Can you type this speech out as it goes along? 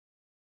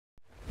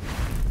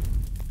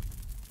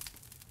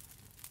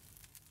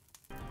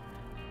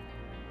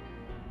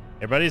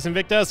Everybody,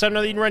 Sinvicta, time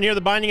another Eden run here.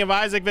 The Binding of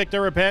Isaac, Victor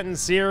Repentance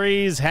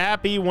series.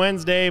 Happy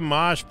Wednesday,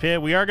 Mosh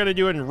Pit. We are going to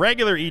do it in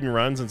regular Eden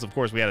run since, of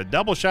course, we had a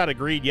double shot of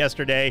greed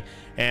yesterday.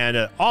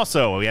 And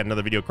also, we had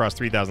another video across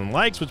 3,000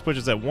 likes, which puts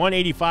us at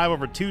 185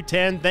 over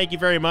 210. Thank you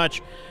very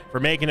much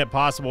for making it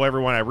possible,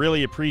 everyone. I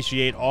really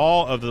appreciate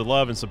all of the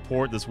love and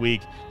support this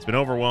week. It's been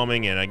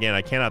overwhelming, and again,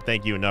 I cannot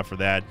thank you enough for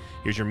that.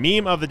 Here's your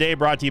meme of the day,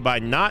 brought to you by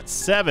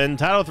Not7.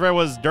 Title thread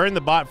was during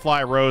the bot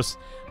fly roast.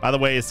 By the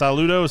way,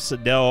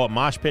 saludos del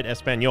Mosh Pit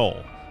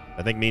Español.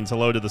 I think means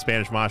hello to the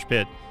Spanish Mosh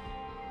Pit.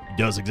 He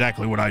does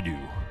exactly what I do,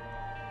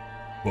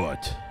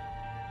 but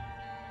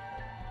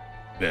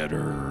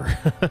better.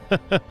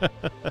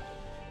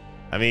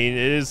 I mean, it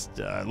is,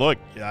 look,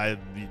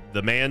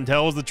 the man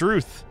tells the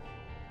truth.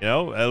 You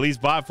know, at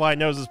least Botfly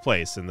knows his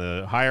place in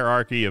the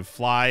hierarchy of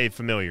fly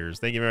familiars.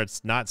 Thank you very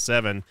much,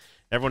 Not7.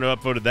 Everyone who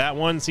upvoted that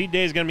one. Seed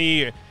day is going to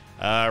be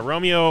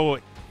Romeo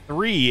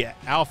 3,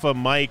 Alpha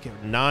Mike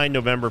 9,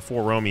 November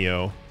 4,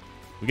 Romeo.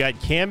 We got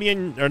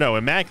Cambion, or no,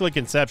 Immaculate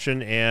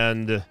Conception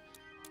and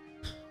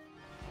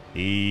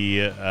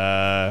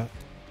the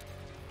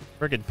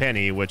Crooked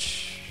Penny,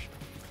 which,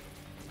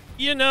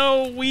 you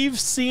know, we've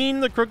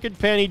seen the Crooked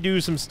Penny do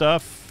some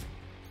stuff.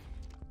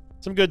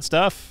 Some good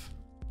stuff.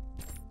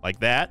 Like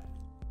that.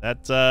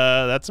 That's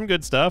some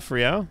good stuff for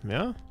you.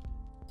 Yeah. I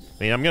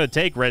mean, I'm going to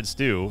take Red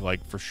Stew,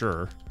 like, for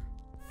sure.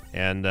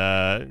 And,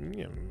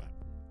 you know,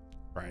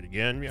 try it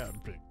again. Yeah,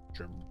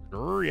 sure.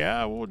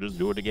 Yeah, we'll just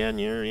do it again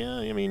here. Yeah,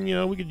 I mean, you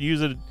know, we could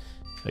use it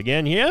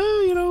again. Yeah,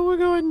 you know, we'll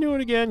go ahead and do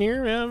it again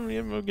here. Yeah,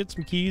 we'll get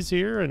some keys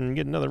here and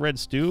get another Red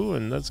Stew,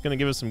 and that's going to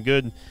give us some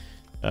good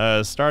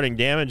starting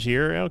damage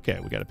here. Okay,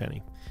 we got a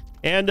penny.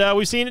 And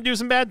we've seen it do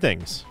some bad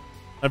things.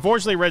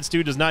 Unfortunately, Red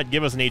Stew does not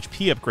give us an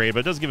HP upgrade,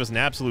 but it does give us an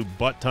absolute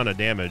butt ton of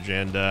damage.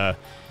 And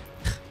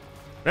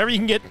whenever you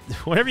can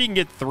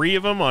get 3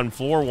 of them on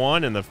floor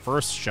 1 in the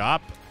first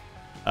shop,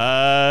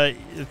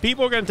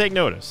 people are going to take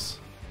notice.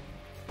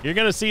 You're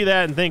going to see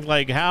that and think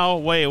like, how,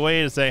 wait,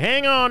 to say,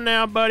 hang on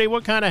now, buddy,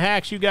 what kind of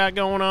hacks you got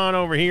going on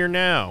over here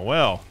now?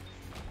 Well,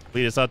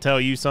 Cletus, I'll tell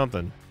you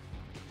something.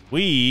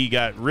 We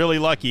got really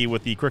lucky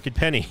with the Crooked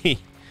Penny,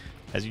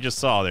 as you just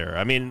saw there.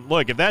 I mean,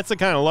 look, if that's the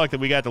kind of luck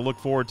that we got to look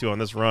forward to on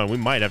this run, we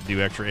might have to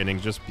do extra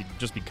innings just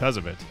because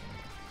of it.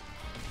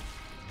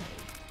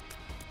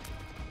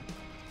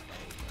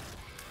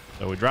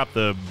 So we dropped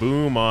the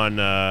boom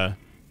on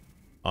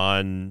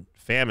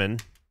Famine.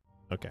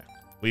 Okay.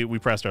 We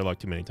pressed our luck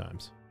too many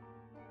times.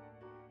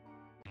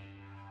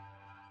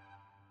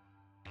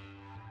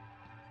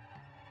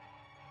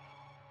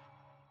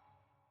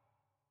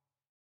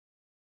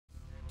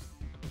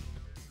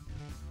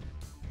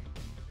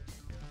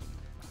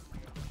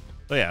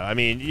 So yeah, I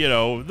mean, you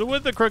know,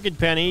 with the Crooked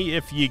Penny,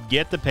 if you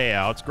get the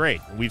payouts,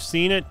 great. We've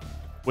seen it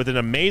with an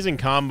amazing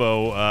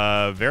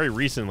combo very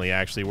recently,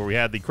 actually, where we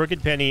had the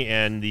Crooked Penny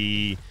and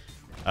the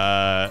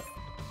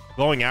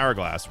Glowing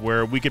Hourglass,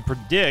 where we could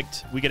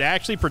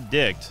actually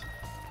predict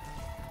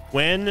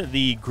when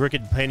the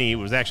Crooked Penny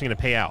was actually going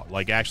to pay out,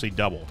 like actually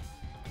double.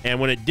 And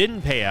when it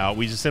didn't pay out,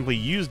 we just simply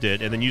used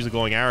it and then used the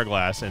Glowing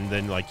Hourglass and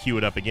then like queue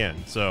it up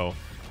again. So,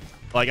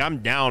 like, I'm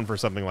down for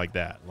something like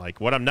that.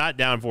 Like, what I'm not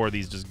down for are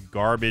these just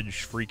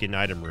garbage freaking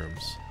item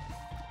rooms.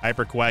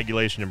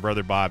 Hypercoagulation and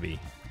Brother Bobby.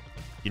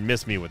 You'd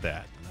miss me with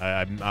that.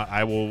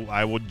 I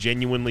will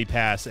genuinely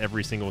pass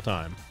every single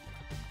time.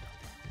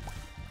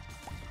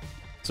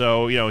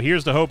 So, you know,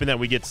 here's to hoping that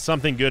we get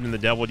something good in the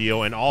Devil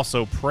Deal and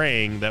also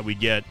praying that we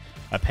get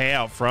a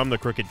payout from the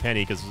Crooked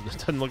Penny, because it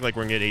doesn't look like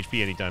we're going to get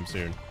HP anytime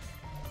soon.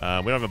 We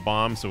don't have a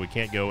bomb, so we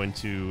can't go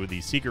into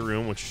the secret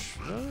room, which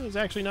is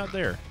actually not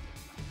there.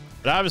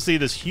 But obviously,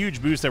 this huge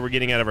boost that we're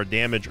getting out of our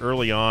damage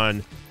early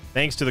on,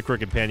 thanks to the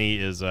Crooked Penny,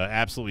 is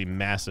absolutely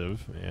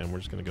massive. And we're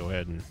just going to go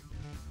ahead and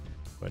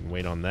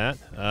wait on that.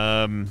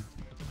 I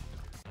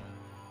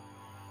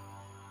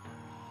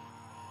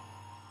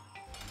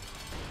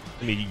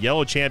mean,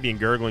 Yellow Champion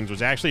Gurglings,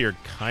 which actually are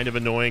kind of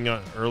annoying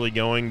early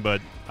going,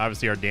 but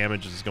obviously our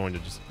damage is going to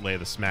just lay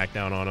the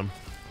smackdown on them.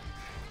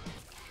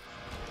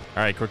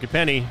 All right, Crooked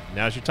Penny,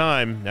 now's your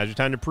time. Now's your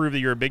time to prove that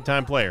you're a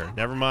big-time player.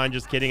 Never mind,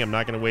 just kidding. I'm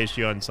not going to waste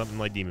you on something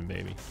like Demon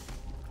Baby.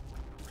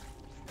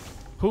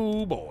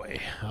 Oh,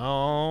 boy.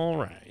 All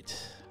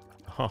right.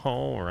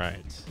 All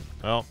right.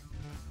 Well,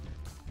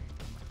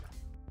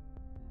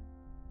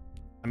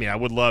 I mean, I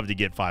would love to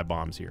get 5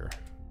 bombs here.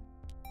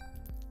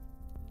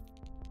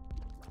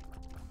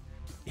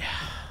 Yeah.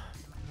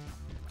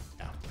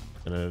 Yeah.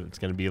 It's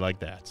gonna be like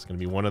that. It's going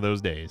to be one of those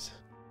days.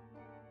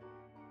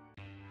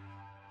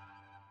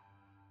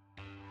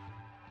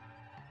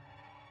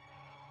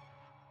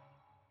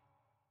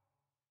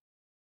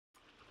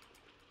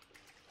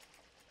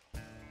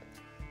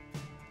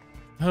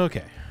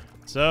 Okay,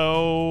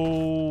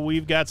 so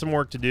we've got some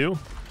work to do.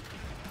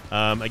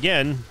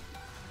 Again,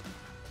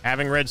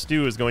 having Red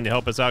Stew is going to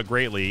help us out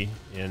greatly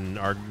in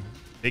our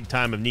big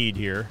time of need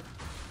here,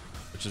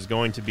 which is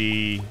going to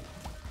be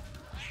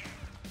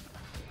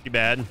pretty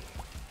bad.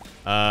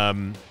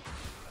 I'm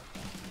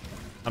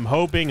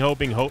hoping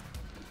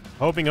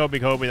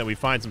that we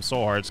find some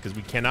soul hearts, because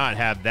we cannot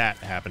have that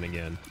happen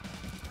again.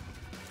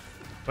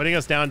 Putting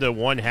us down to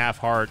 1/2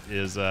 heart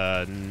is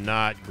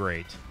not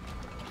great.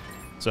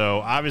 So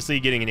obviously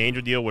getting an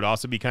angel deal would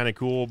also be kind of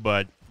cool,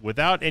 but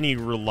without any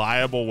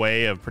reliable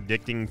way of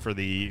predicting for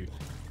the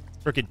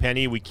Crooked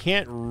Penny, we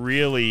can't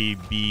really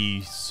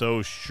be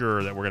so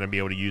sure that we're going to be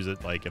able to use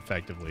it like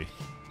effectively.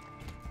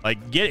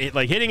 Like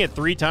hitting it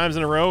 3 times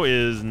in a row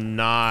is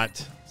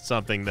not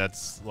something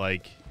that's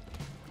like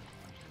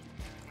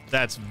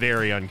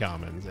very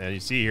uncommon. And you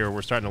see here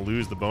we're starting to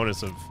lose the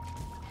bonus of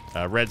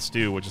red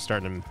stew, which is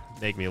starting to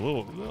make me a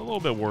little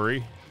bit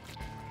worried,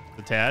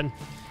 a tad.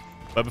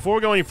 But before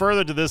we go any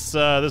further to this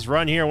this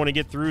run here, I want to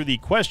get through the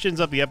questions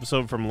of the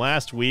episode from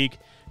last week.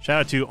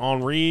 Shout out to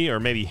Henri, or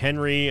maybe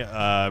Henry,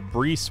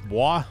 Brice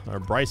Bois,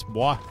 Bryce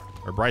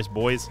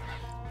Boys,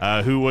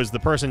 who was the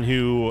person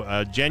who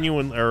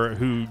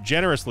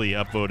generously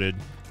upvoted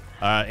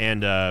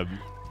and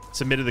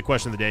submitted the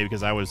question of the day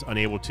because I was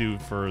unable to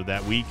for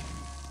that week.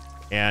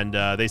 And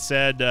they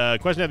said,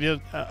 question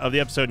of the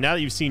episode, now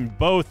that you've seen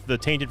both the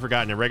Tainted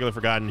Forgotten and Regular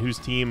Forgotten, whose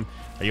team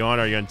are you on?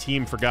 Are you on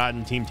Team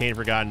Forgotten, Team Tainted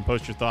Forgotten?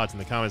 Post your thoughts in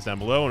the comments down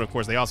below. And, of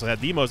course, they also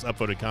had the most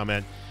upvoted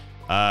comment,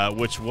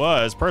 which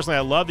was, personally,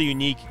 I love the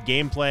unique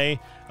gameplay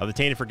of the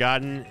Tainted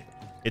Forgotten.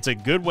 It's a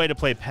good way to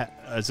play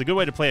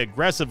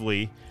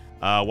aggressively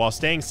while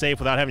staying safe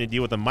without having to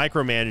deal with the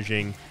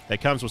micromanaging that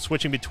comes with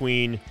switching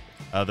between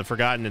the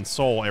Forgotten and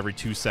Soul every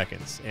 2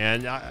 seconds.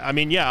 And, I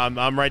mean, yeah,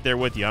 I'm right there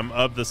with you. I'm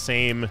of the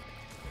same...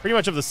 pretty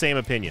much of the same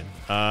opinion.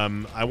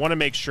 I want to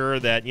make sure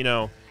that, you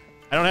know,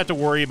 I don't have to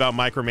worry about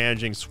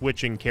micromanaging,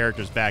 switching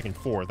characters back and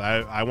forth.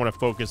 I want to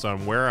focus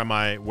on where am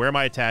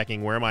I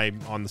attacking, where am I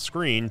on the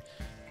screen,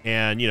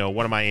 and, you know,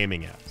 what am I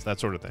aiming at, that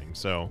sort of thing.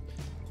 So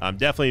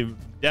definitely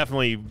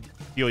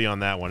feel you on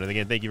that one. And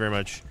again, thank you very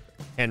much,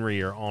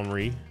 Henry or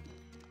Henri.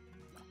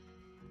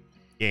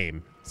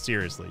 Game,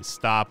 seriously,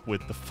 stop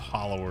with the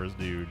followers,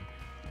 dude.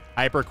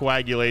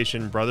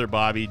 Hypercoagulation, Brother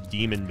Bobby,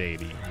 Demon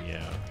Baby.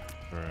 Yeah,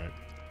 all right.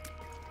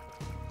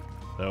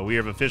 So we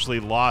have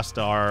officially lost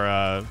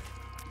our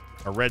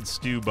red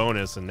stew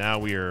bonus, and now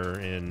we are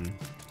in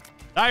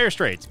dire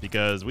straits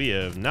because we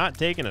have not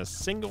taken a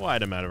single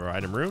item out of our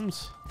item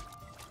rooms.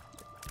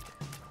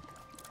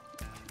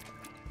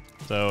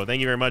 So thank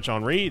you very much,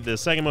 Henri. The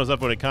second most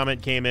upvoted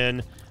comment came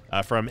in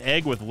from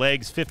Egg with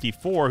Legs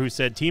 54, who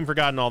said, Team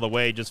Forgotten all the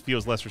way, just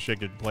feels less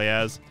restrictive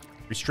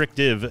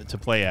to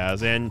play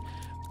as. And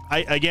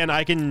I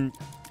can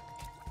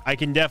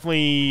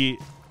definitely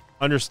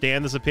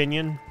understand this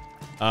opinion.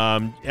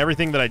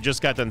 Everything that I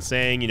just got done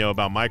saying, you know,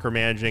 about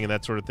micromanaging and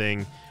that sort of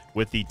thing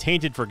with the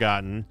Tainted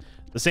Forgotten,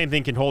 the same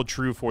thing can hold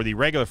true for the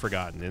Regular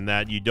Forgotten, in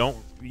that you don't,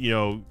 you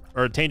know,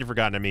 or Tainted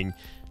Forgotten, I mean,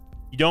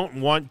 you don't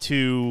want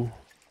to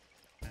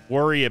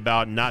worry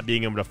about not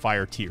being able to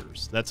fire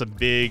tears. That's a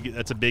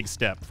big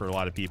step for a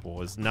lot of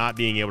people, is not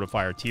being able to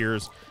fire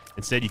tears.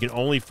 Instead, you can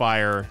only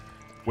fire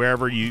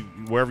wherever you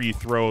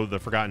throw the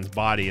Forgotten's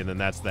body, and then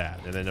that's that.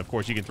 And then, of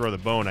course, you can throw the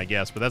bone, I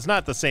guess, but that's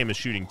not the same as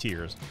shooting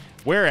tears.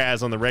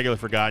 Whereas on the Regular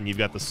Forgotten, you've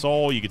got the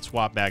soul. You could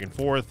swap back and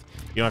forth.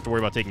 You don't have to worry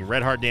about taking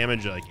red heart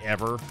damage, like,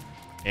 ever.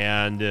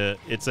 And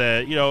it's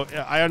a, you know,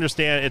 I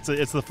understand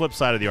it's the flip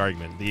side of the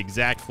argument, the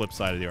exact flip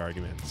side of the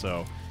argument.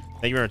 So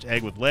thank you very much,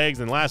 Egg with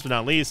Legs. And last but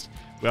not least,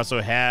 we also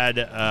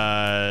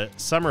had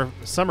Summers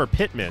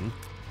Pittman,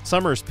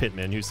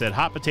 who said,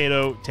 Hot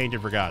Potato,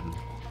 Tainted Forgotten.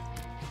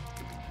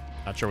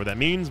 Not sure what that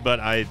means, but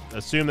I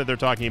assume that they're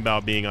talking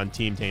about being on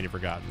Team Tainted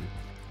Forgotten.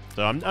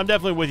 So I'm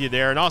definitely with you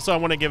there. And also I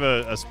want to give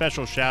a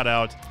special shout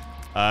out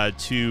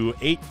to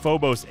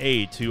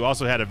 8Phobos8, who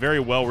also had a very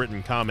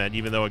well-written comment,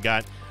 even though it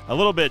got a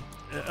little bit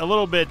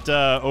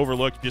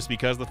overlooked just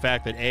because of the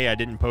fact that A, I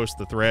didn't post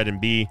the thread,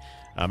 and B,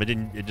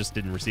 it just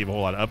didn't receive a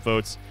whole lot of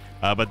upvotes.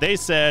 But they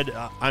said,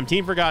 I'm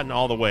Team Forgotten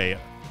all the way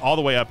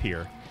up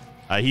here.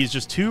 He's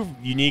just too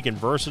unique and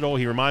versatile.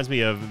 He reminds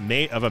me of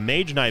a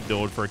Mage Knight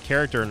build for a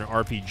character in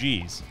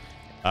RPGs.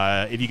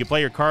 If you can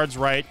play your cards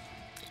right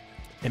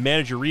and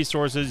manage your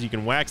resources, you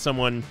can whack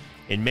someone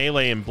in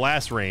melee and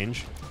blast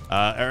range,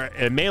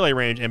 melee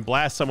range, and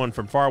blast someone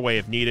from far away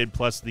if needed,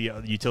 plus the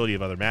utility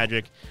of other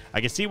magic.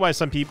 I can see why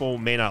some people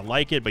may not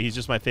like it, but he's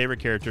just my favorite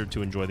character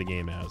to enjoy the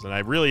game as. And I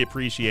really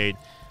appreciate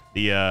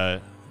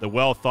the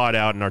well thought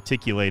out and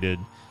articulated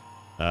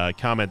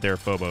comment there,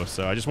 Phobos.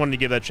 So I just wanted to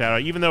give that shout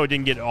out. Even though it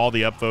didn't get all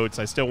the upvotes,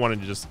 I still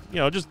wanted to just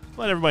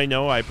let everybody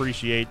know I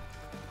appreciate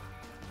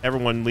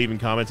everyone leaving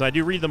comments. I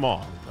do read them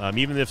all,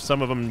 even if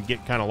some of them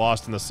get kind of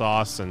lost in the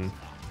sauce, and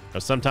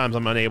sometimes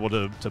I'm unable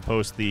to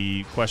post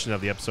the question of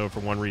the episode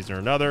for one reason or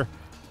another.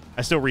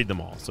 I still read them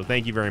all, so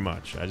thank you very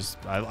much.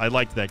 I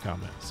liked that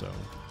comment. So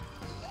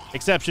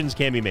exceptions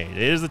can be made.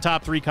 It is the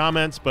top 3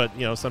 comments, but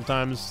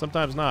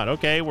sometimes not.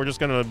 Okay, we're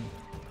just gonna,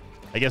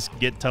 I guess,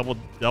 get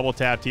double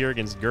tapped here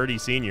against Gertie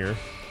Sr.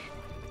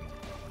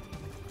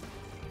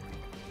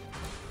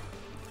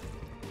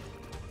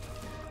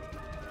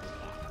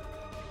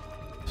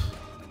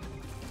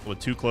 Well,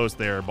 too close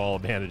there. Ball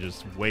of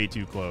bandages, way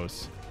too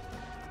close.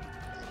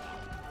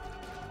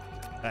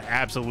 That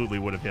absolutely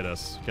would have hit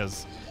us,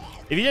 because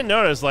if you didn't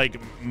notice, like,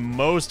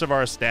 most of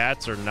our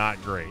stats are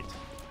not great.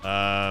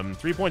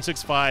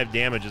 3.65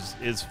 damage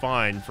is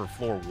fine for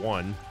floor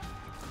 1.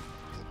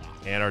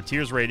 And our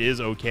tears rate is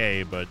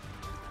okay, but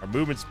our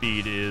movement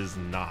speed is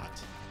not.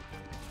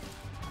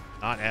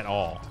 Not at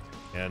all.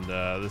 And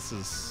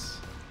this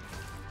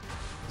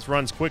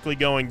run's quickly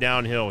going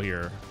downhill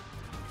here.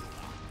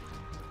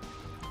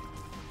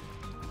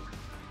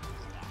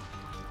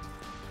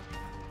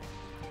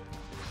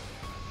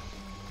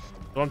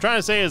 So what I'm trying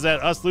to say is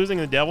that us losing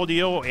the Devil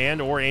Deal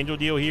and or Angel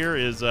Deal here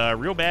is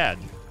real bad.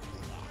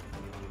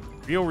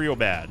 Real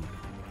bad.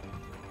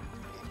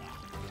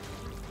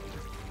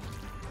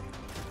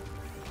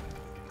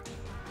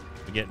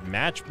 We get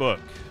Matchbook.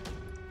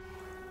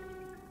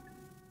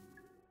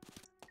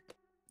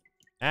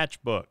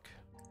 Matchbook.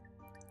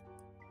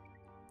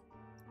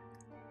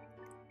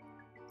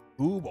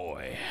 Ooh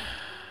boy.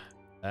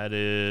 That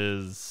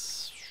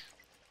is...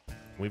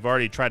 We've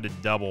already tried to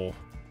double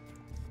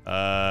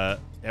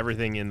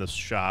everything in the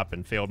shop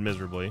and failed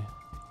miserably.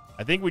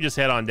 I think we just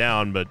head on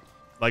down, but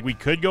like we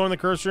could go in the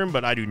curse room,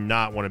 but I do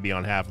not want to be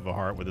on half of a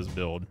heart with this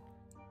build.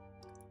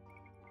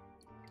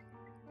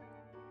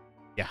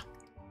 Yeah,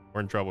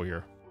 we're in trouble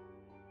here.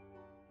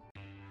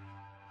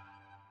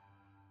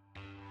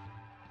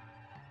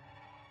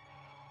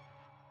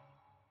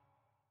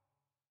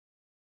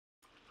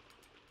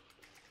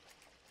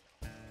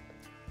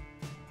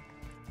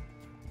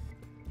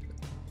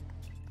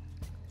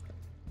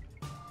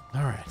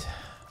 All right.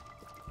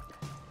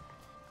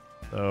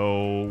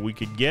 So we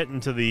could get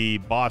into the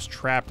boss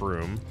trap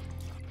room.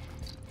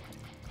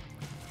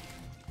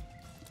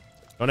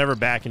 Don't ever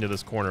back into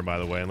this corner, by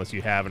the way, unless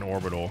you have an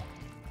orbital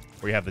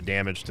where you have the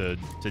damage to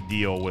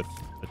deal with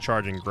a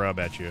charging grub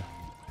at you.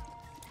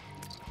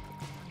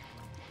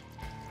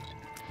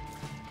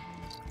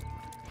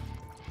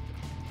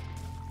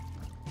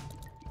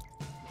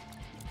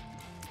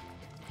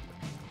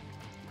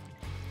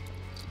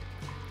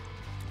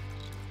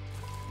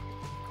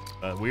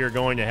 We are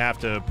going to have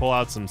to pull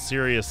out some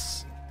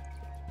serious...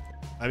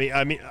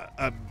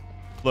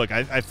 look,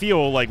 I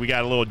feel like we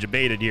got a little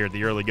debated here at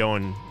the early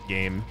going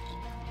game.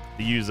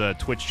 To use a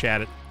Twitch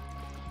chat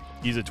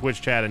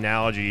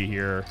analogy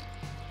here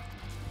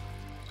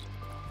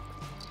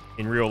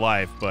in real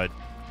life, but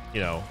you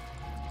know,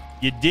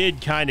 you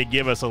did kind of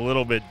give us a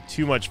little bit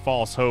too much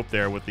false hope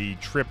there with the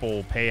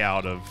triple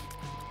payout of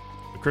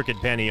the Crooked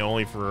Penny,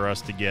 only for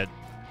us to get,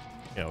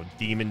 you know,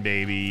 Demon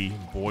Baby,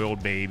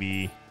 Boiled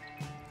Baby,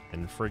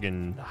 and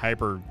friggin'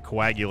 hyper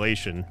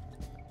coagulation.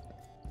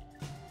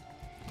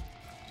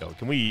 So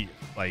can we,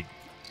 like,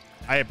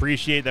 I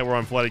appreciate that we're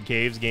on Flooded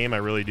Caves game, I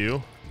really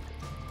do.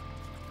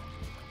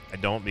 I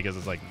don't, because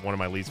it's like one of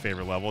my least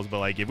favorite levels, but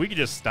like if we could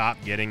just stop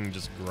getting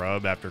just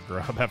grub after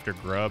grub after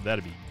grub,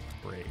 that'd be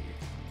great.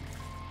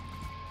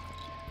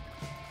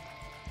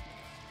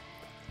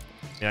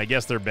 Yeah, I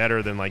guess they're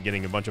better than like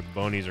getting a bunch of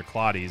bonies or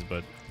clotties,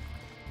 but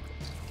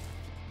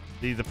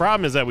the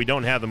problem is that we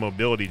don't have the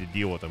mobility to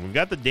deal with them. We've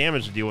got the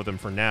damage to deal with them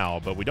for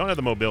now, but we don't have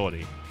the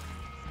mobility.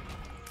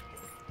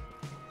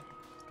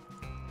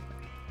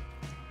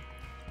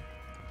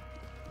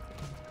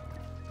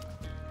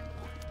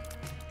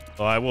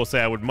 Well, I will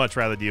say I would much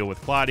rather deal with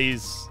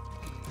clotties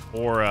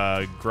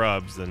or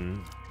grubs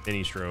than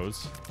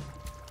Ministros.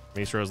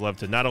 Ministros love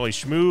to not only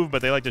schmoove,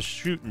 but they like to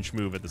shoot and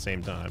schmoove at the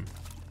same time.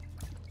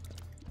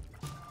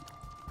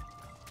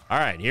 All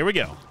right, here we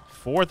go.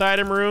 4th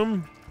item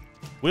room.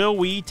 Will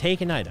we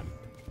take an item?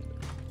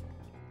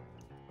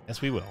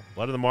 Yes, we will.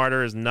 Blood of the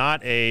Martyr is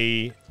not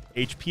a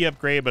HP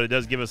upgrade, but it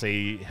does give us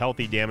a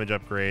healthy damage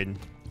upgrade.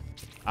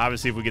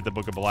 Obviously, if we get the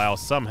Book of Belial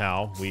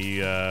somehow, we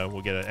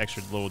will get an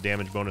extra little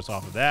damage bonus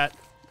off of that.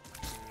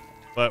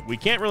 But we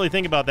can't really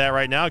think about that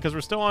right now because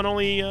we're still on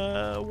only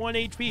 1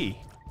 HP,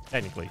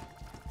 technically.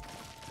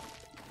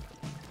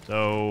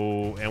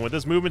 So, and with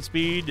this movement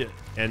speed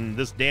and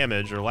this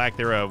damage, or lack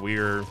thereof,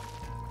 we're...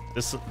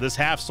 This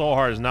half soul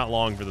heart is not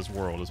long for this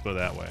world, let's put it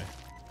that way.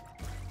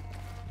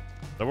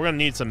 So we're going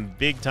to need some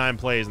big-time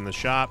plays in the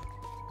shop,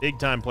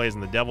 big-time plays in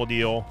the Devil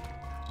Deal,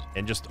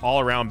 and just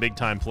all-around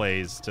big-time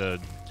plays to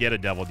get a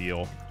Devil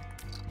Deal.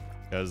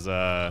 Because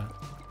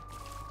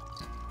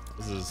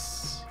this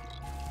is...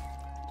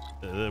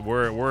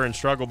 we're in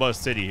Struggle Bus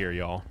City here,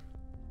 y'all.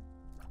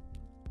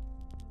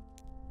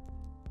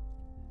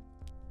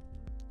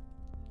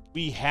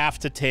 We have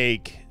to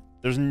take...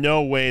 There's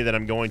no way that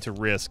I'm going to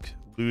risk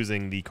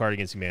losing the Card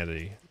Against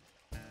Humanity.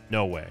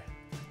 No way.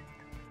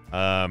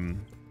 It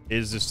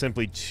is just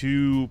simply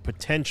too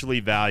potentially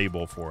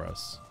valuable for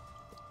us.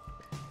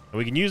 And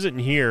we can use it in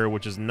here,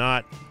 which is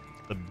not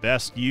the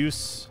best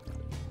use.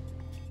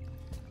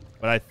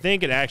 But I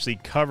think it actually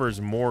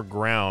covers more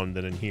ground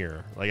than in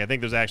here. Like, I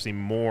think there's actually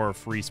more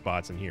free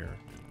spots in here.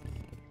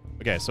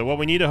 Okay, so what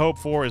we need to hope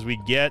for is we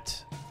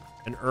get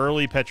an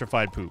early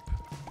Petrified Poop.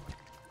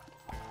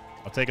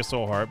 I'll take a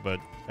Soul Heart, but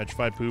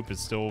Petrified Poop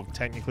is still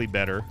technically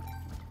better.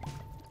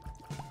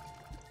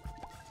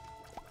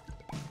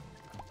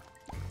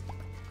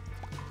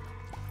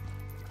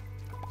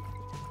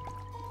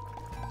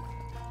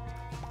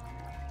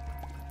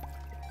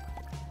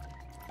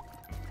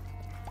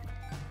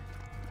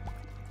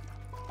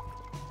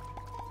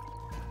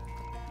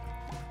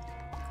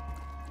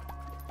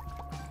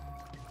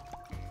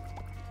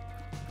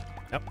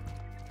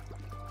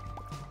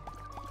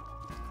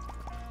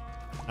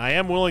 I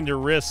am willing to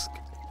risk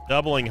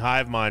doubling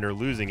Hive Mind or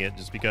losing it,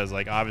 just because,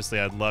 like, obviously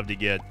I'd love to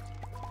get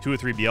 2 or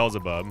 3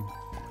 Beelzebub.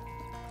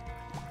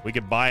 We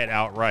could buy it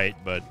outright,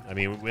 but, I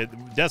mean,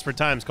 desperate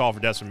times call for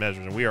desperate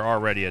measures, and we are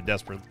already at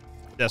desperate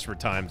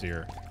times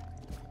here.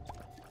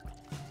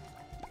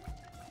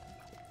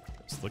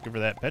 Just looking for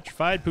that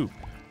petrified poop.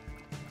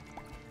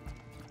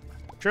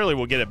 Surely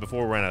we'll get it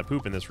before we run out of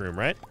poop in this room,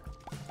 right?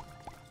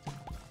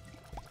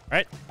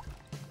 Right?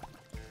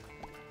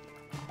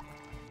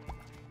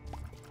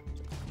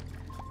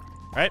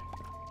 Right?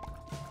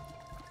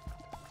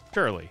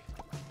 Surely.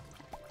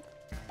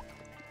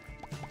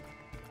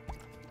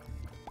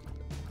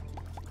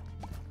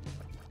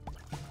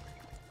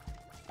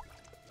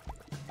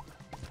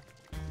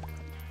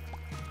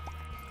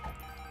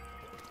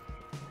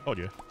 Told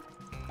you.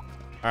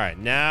 Alright,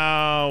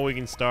 now we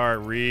can start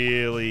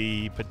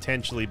really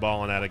potentially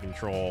balling out of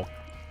control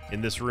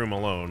in this room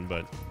alone,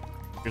 but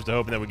here's to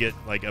hoping that we get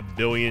like 1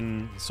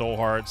 billion soul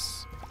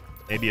hearts,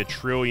 maybe 1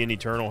 trillion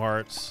eternal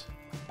hearts,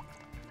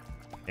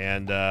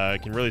 and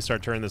can really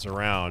start turning this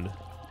around.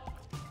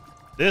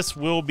 This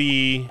will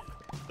be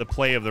the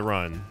play of the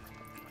run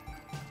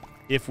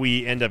if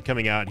we end up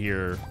coming out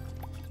here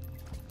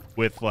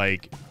with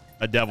like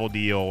a devil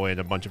deal and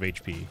a bunch of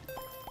HP.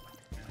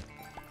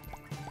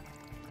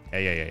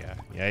 Yeah.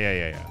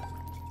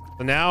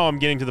 So now I'm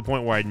getting to the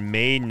point where I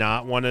may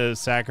not want to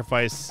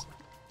sacrifice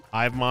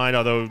Hive Mind,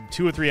 although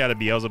 2 or 3 out of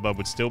Beelzebub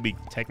would still be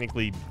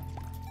technically,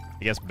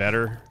 I guess,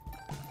 better.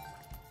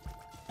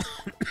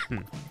 Yeah,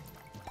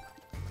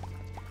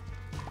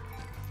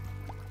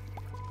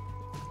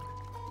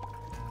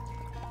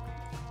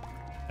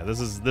 this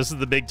is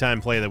the big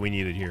time play that we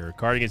needed here.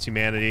 Card against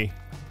humanity.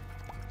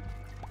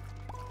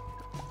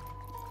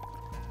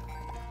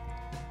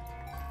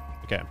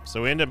 Okay,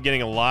 so we end up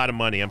getting a lot of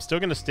money. I'm still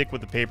going to stick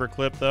with the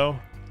paperclip, though,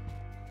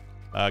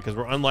 because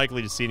we're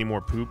unlikely to see any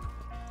more poop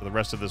for the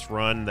rest of this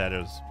run that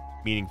is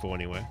meaningful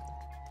anyway.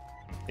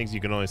 Things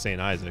you can only say in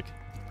Isaac.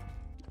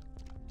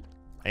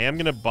 I am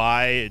going to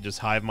buy just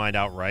Hive Mind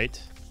outright.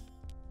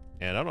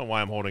 And I don't know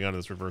why I'm holding on to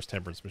this Reverse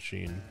Temperance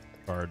Machine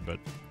card, but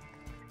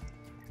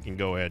you can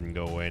go ahead and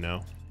go away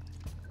now.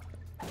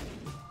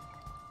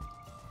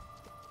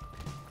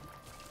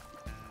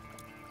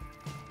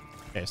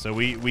 Okay, so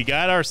we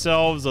got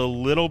ourselves a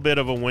little bit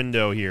of a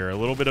window here, a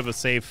little bit of a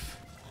safe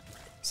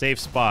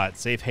spot,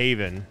 safe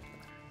haven,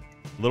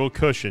 little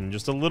cushion,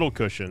 just a little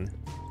cushion.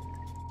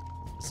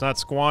 Let's not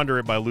squander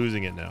it by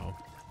losing it now.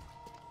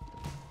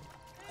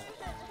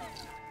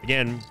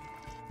 Again,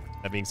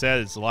 that being said,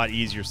 it's a lot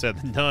easier said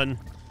than done,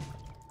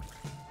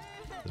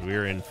 because we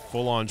are in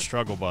full-on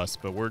struggle bus,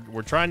 but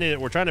we're trying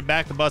to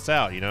back the bus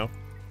out, you know.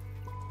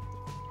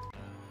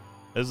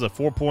 This is a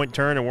 4-point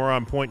turn, and we're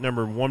on point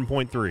number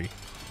 1.3.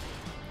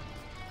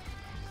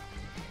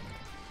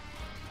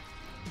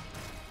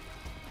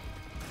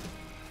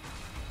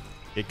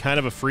 Get kind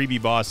of a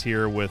freebie boss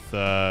here with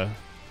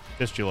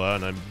Fistula,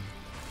 and I'm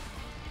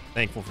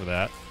thankful for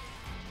that.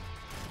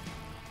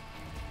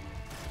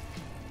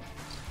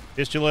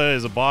 Fistula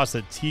is a boss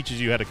that teaches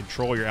you how to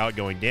control your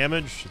outgoing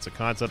damage. It's a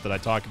concept that I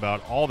talk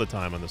about all the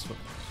time on this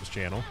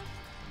channel.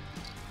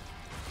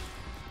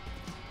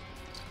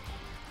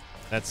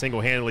 That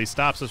single-handedly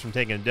stops us from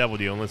taking a devil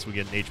deal unless we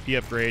get an HP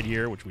upgrade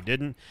here, which we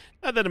didn't.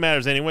 Not that it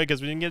matters anyway,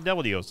 because we didn't get a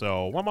devil deal,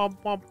 so womp womp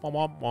womp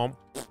womp womp.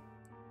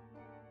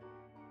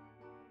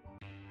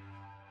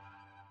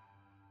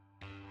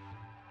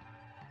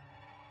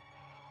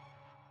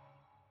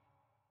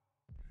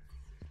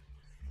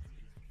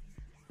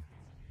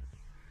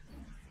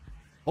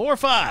 Four,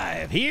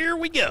 5. Here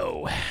we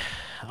go.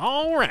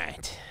 All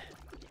right.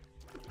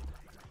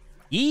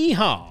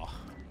 Yeehaw.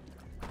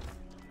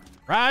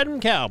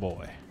 Riding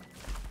cowboy.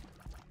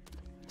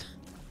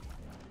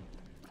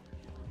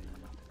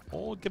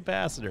 Old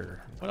capacitor.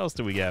 What else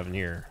do we have in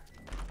here?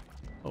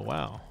 Oh,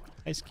 wow.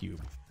 Ice cube.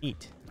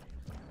 Neat.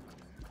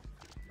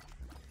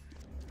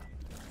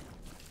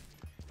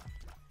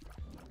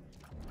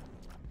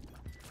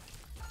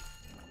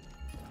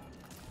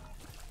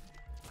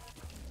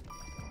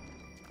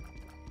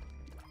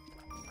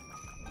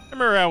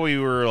 Remember how we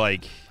were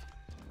like,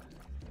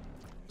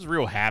 was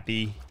real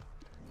happy,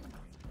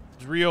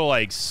 was real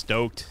like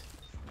stoked.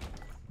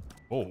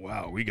 Oh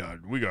wow, we got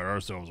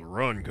ourselves a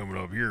run coming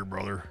up here,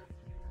 brother.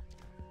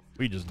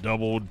 We just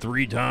doubled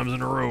 3 times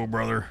in a row,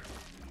 brother.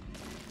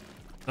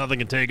 Nothing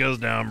can take us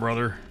down,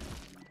 brother.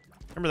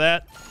 Remember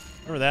that?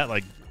 Remember that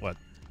like what,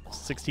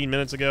 16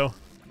 minutes ago?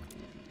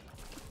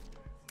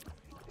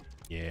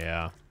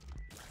 Yeah.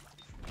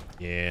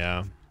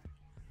 Yeah.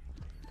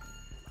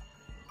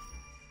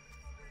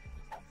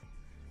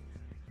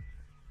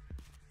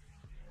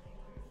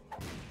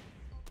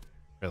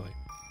 Really?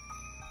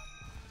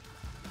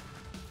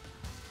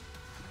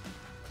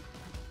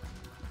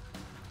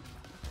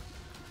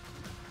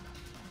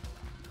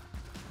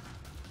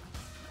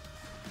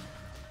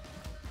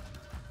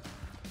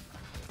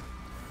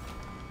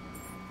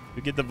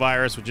 We get the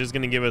virus, which is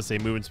going to give us a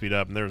movement speed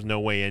up, and there's no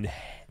way in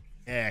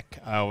heck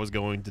I was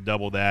going to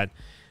double that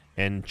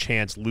and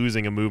chance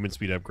losing a movement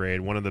speed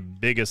upgrade. One of the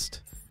biggest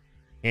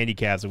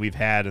handicaps that we've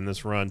had in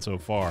this run so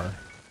far.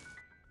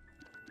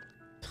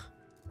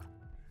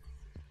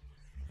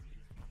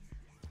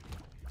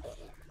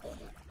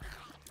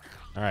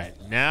 All right,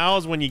 now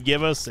is when you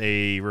give us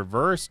a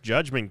reverse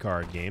judgment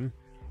card game.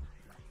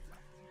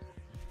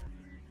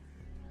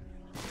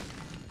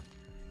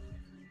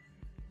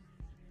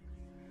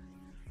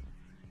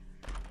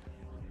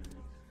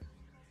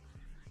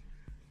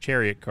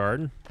 Chariot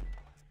card.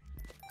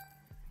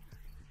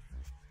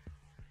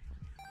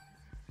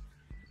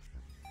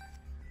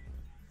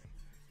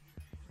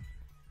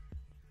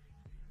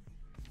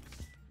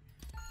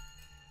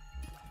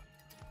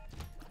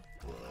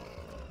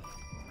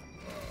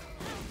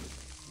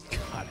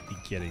 Gotta be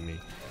kidding me.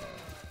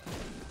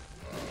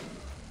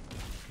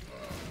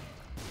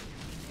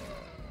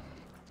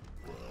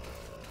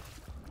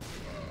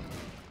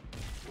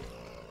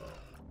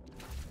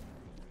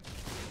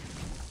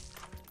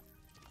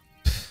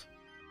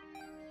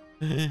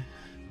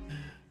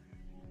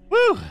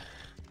 Woo!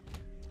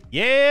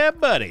 Yeah,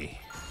 buddy.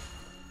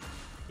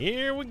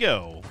 Here we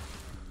go.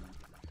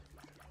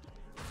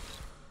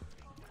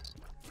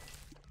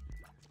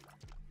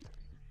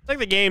 It's like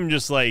the game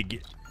just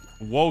like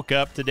woke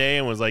up today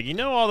and was like, you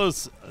know, all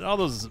those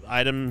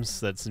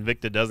items that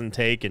Sinvicta doesn't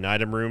take in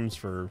item rooms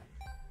for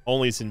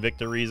only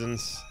Sinvicta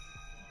reasons.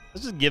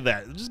 Let's just give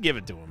that. Just give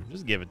it to him.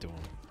 Just give it to him.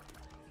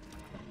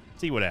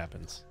 See what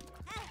happens.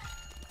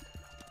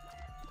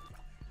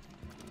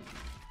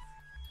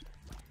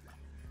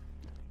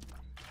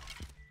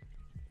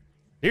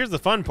 Here's the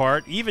fun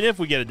part. Even if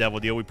we get a devil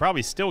deal, we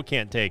probably still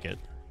can't take it.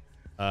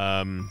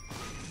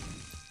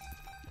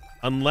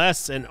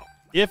 Unless and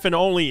if and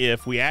only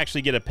if we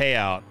actually get a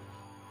payout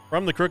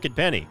from the Crooked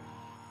Penny.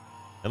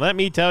 And let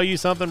me tell you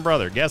something,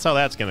 brother. Guess how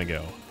that's going to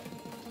go.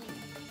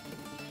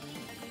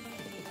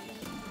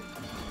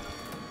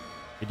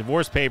 The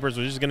divorce papers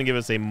are just going to give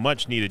us a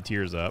much-needed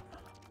tears up.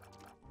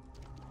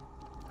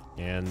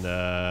 And,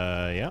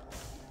 yeah.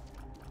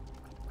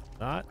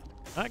 Not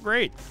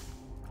great.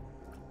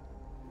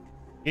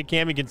 Get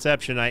Cammy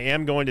Conception. I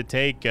am going to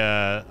take,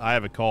 I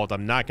have a cult.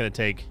 I'm not going to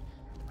take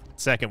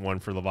second one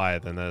for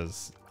Leviathan. That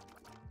is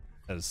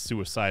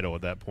suicidal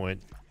at that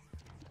point.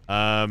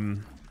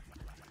 God,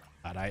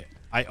 I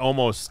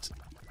almost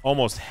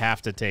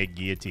have to take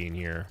Guillotine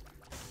here.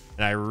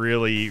 And I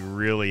really,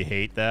 really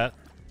hate that.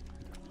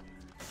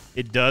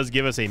 It does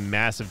give us a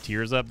massive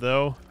tears up,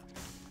 though.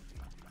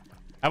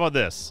 How about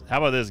this? How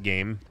about this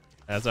game?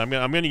 As I'm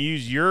gonna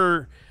use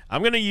your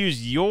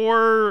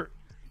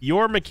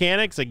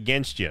mechanics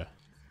against you.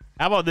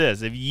 How about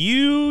this? If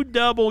you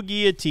double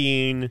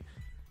Guillotine,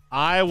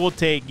 I will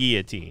take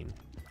Guillotine.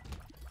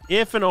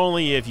 If and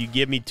only if you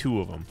give me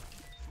 2 of them.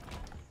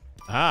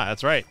 Ah,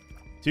 that's right.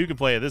 2 can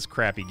play this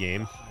crappy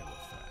game.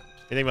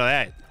 Think about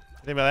that.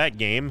 Think about that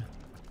game.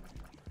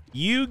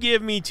 You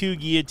give me 2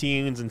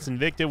 guillotines, and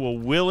Sinvicta will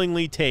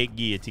willingly take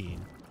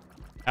Guillotine.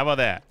 How about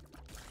that?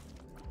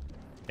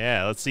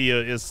 Yeah, let's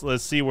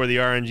see where the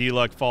RNG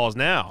luck falls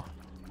now.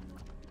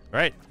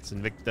 Right,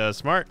 Sinvicta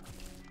smart.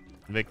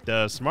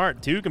 Sinvicta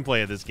smart. 2 can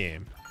play at this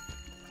game.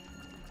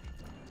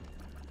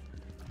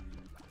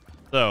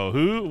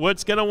 So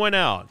what's gonna win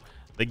out?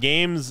 The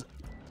game's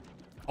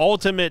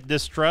ultimate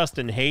distrust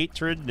and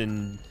hatred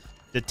and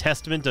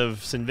detestment of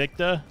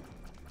Sinvicta,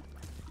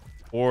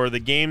 or the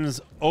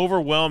game's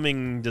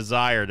overwhelming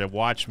desire to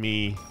watch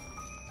me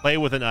play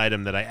with an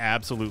item that I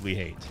absolutely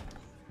hate?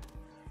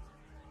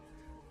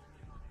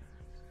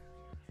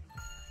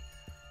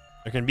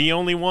 There can be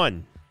only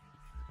one.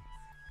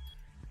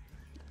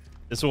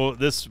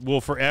 This will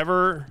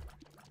forever,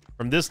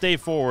 from this day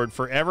forward,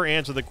 forever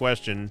answer the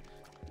question,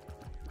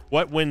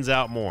 what wins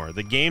out more?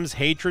 The game's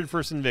hatred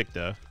for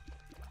Sinvicta,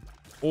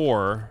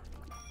 or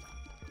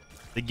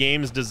the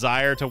game's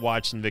desire to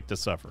watch Sinvicta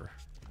suffer?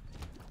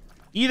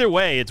 Either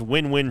way, it's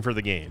win-win for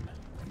the game.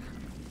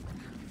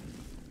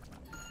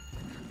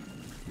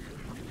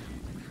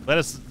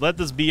 Let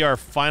this be our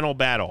final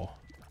battle.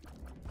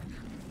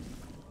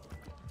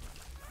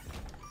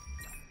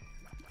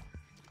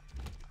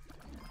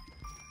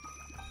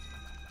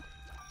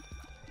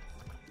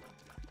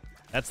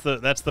 That's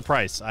the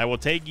price. I will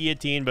take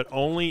Guillotine, but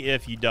only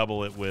if you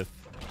double it with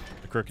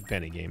the Crooked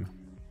Penny game.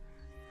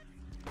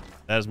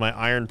 That is my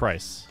iron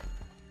price.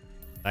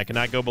 I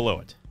cannot go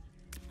below it.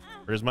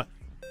 Where's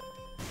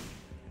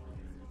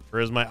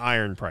my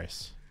iron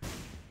price?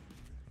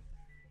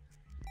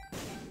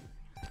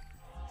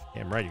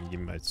 Damn right, you can give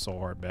me my soul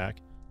heart back.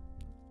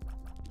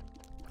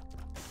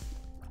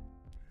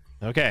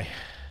 Okay,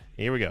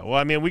 here we go. Well,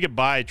 I mean, we could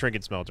buy a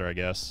Trinket Smelter, I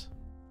guess.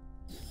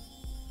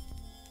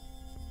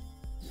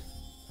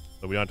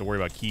 So we don't have to worry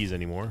about keys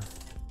anymore.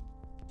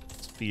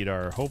 Let's feed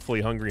our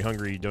hopefully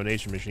hungry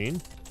donation machine.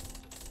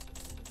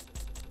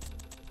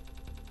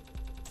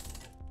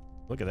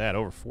 Look at that,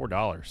 over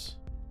 $4.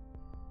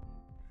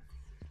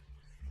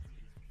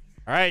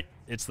 All right,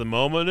 it's the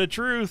moment of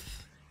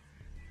truth.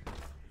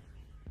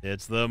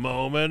 It's the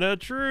moment of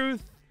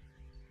truth.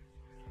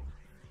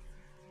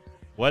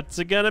 What's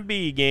it gonna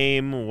be,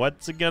 game?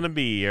 What's it gonna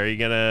be? Are you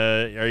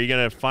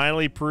gonna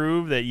finally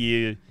prove that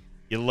you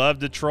You love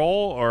to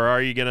troll, or are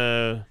you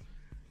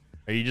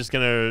just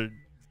gonna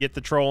get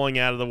the trolling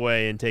out of the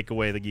way and take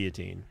away the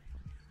guillotine?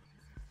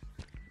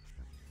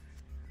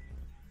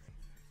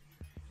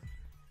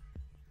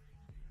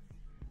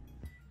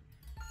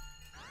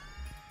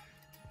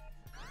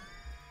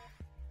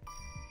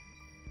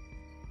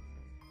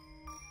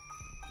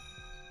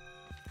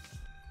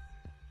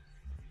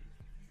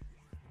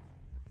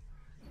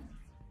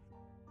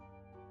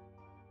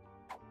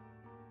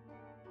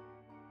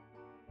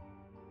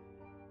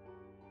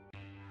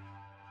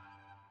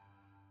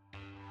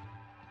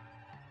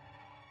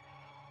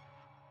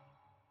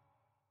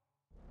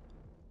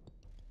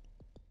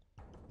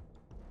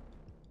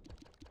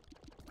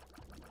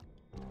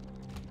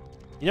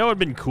 You know what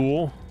would have been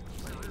cool?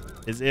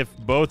 Is if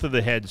both of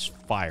the heads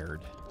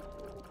fired.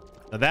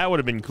 Now that would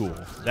have been cool.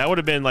 That would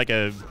have been like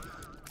a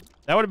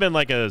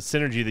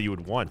synergy that you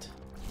would want.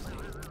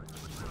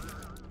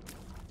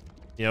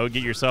 You know,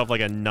 get yourself like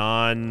a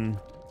non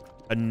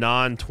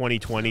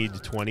 2020 to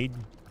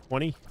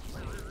 2020.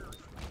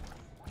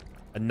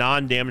 A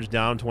non-damage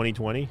down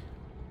 2020.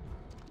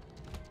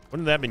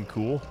 Wouldn't that have been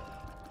cool?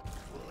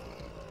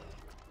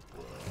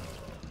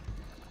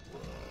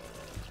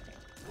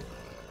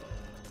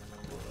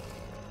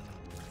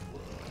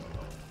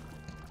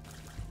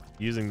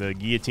 Using the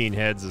guillotine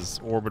heads as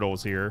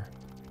orbitals here.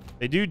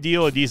 They do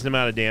deal a decent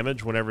amount of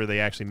damage whenever they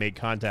actually make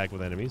contact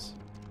with enemies.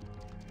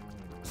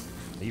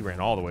 You ran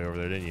all the way over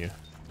there, didn't you?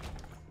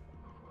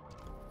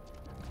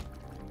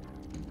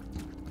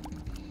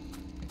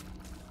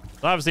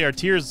 So obviously our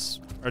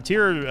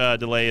tier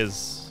delay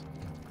is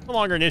no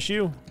longer an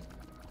issue.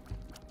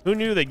 Who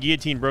knew that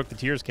guillotine broke the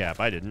tiers cap?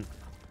 I didn't.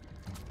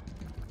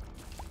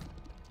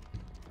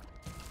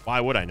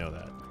 Why would I know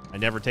that? I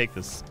never take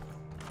this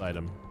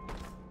item.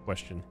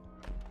 Question.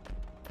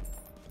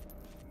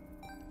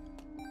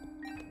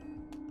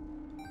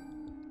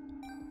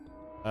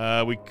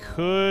 We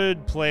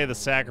could play the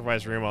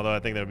sacrifice room, although I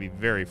think that would be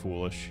very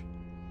foolish.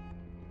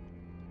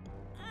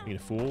 Being a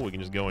fool, we can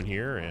just go in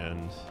here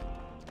and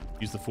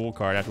use the fool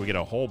card after we get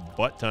a whole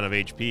butt ton of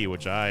HP,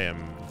 which I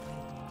am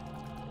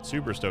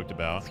super stoked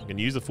about. We can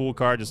use the fool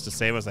card just to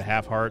save us a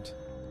half heart.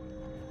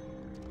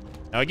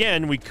 Now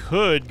again, we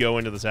could go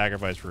into the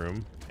sacrifice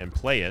room and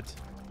play it.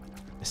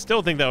 I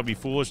still think that would be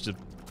foolish to,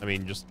 I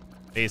mean, just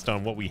based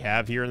on what we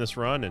have here in this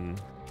run,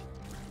 and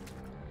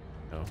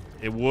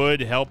it would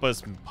help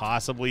us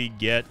possibly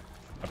get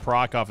a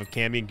proc off of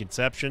Cambion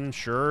Conception,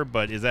 sure,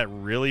 but is that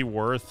really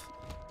worth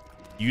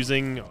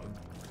using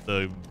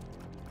the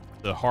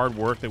hard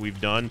work that we've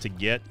done to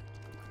get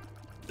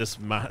this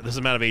amount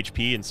of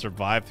HP and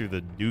survive through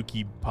the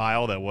dookie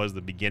pile that was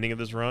the beginning of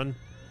this run?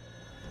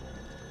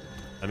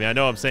 I mean, I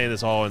know I'm saying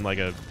this all in like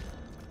a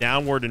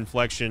downward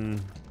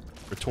inflection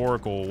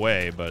rhetorical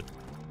way, but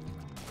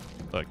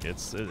look,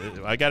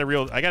 I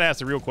gotta ask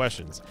the real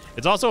questions.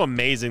 It's also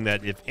amazing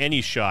that if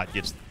any shot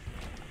gets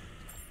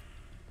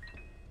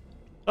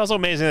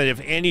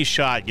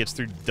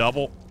through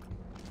double.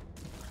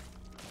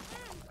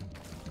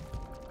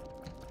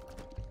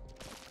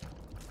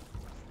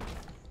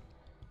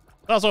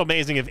 It's also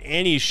amazing if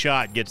any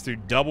shot gets through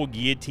double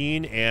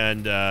guillotine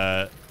and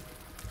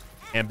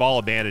ball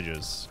of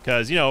bandages,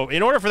 because, you know,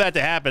 in order for that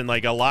to happen,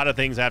 like, a lot of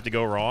things have to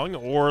go wrong,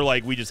 or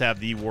like we just have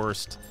the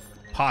worst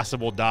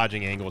possible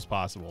dodging angles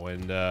possible,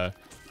 and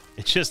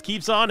it just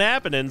keeps on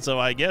happening. So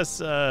I guess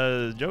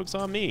joke's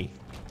on me.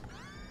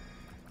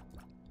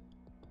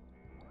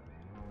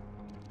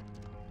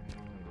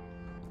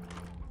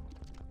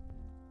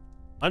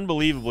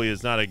 Unbelievably,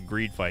 it's not a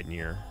greed fight in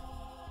here.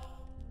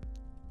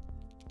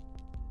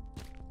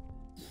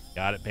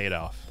 Got it paid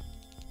off.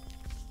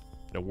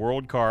 The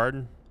world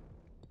card.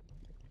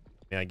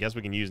 Yeah, I guess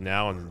we can use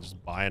now and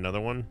just buy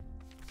another one.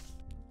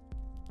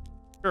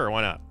 Sure,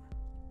 why not?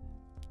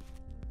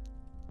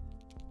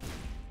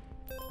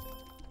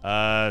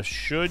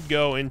 Should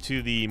go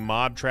into the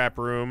mob trap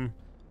room.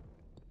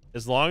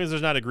 As long as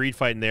there's not a greed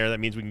fight in there, that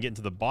means we can get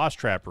into the boss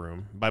trap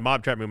room. By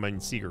mob trap room, I mean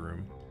secret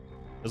room.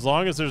 As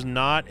long as there's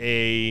not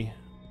a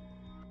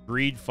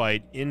greed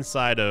fight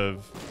inside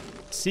of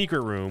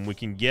secret room, we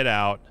can get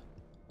out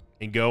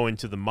and go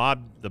into the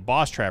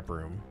boss trap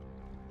room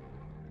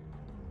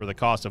for the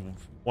cost of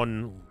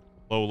one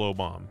low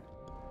bomb.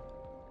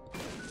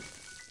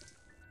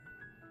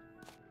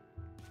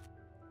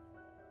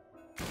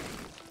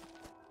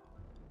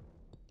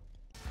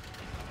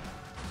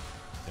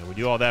 And we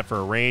do all that for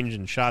a range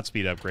and shot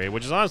speed upgrade,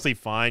 which is honestly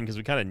fine because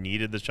we kind of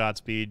needed the shot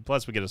speed.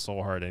 Plus, we get a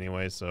soul heart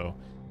anyway, so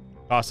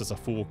cost us a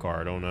fool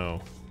card. Oh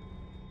no.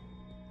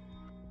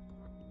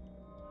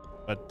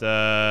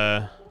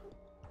 But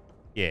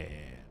yeah,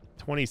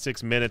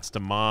 26 minutes to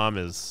Mom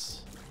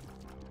is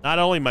not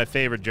only my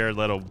favorite Jared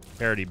Leto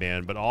parody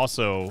band, but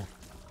also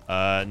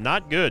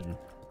not good.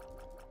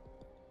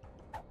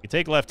 We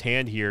take left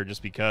hand here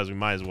just because we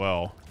might as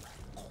well.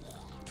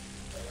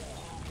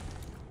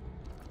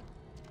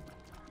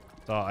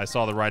 So I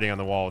saw the writing on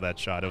the wall of that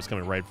shot. It was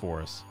coming right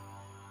for us.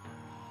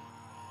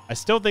 I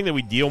still think that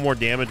we deal more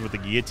damage with the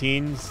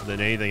guillotines than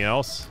anything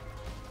else.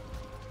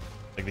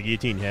 Like the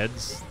guillotine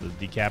heads, the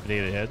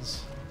decapitated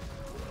heads.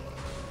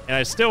 And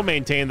I still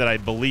maintain that I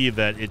believe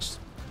that it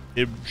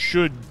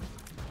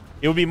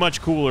would be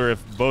much cooler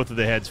if both of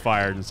the heads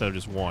fired instead of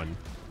just one.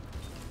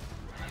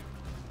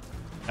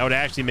 That would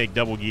actually make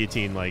double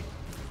guillotine like,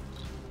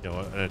 you know,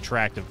 an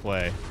attractive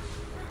play.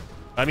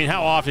 I mean,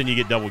 how often do you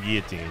get double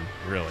guillotine,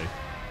 really?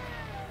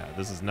 Yeah,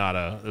 this is not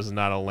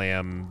a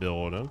lamb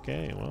build.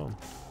 Okay, well.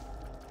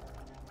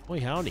 Boy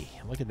howdy,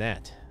 look at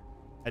that.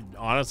 I'd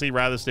honestly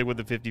rather stick with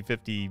the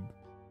 50-50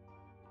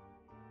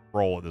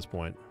 roll at this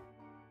point.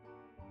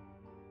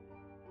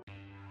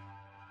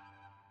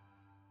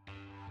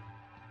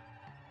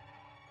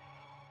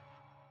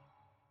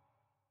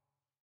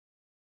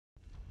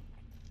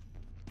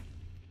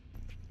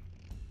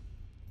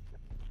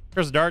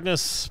 Curse of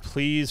Darkness,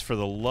 please, for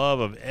the love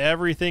of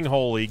everything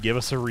holy, give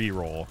us a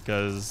reroll,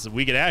 because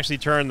we could actually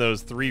turn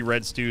those 3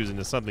 red stews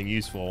into something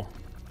useful,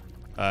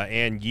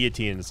 and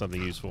guillotine into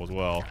something useful as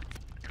well.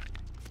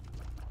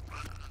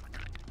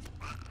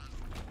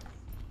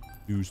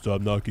 You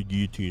stop knocking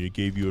guillotine. It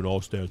gave you an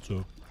all stats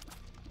up.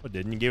 It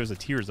didn't. It gave us a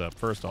tears up,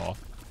 first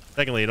off.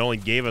 Secondly, it only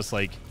gave us,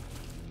 like,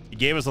 it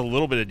gave us a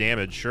little bit of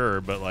damage, sure,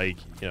 but, like,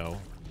 you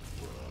know,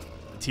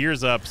 the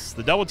tears ups,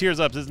 the double tears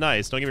ups is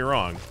nice, don't get me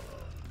wrong.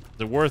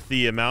 Is it worth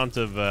the amount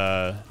of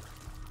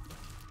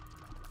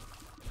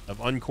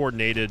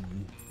uncoordinated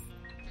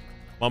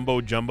mumbo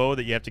jumbo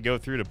that you have to go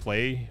through to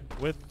play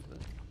with?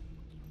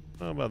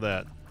 How about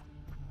that?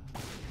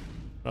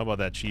 How about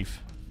that, Chief?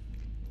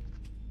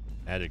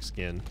 Magic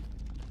skin.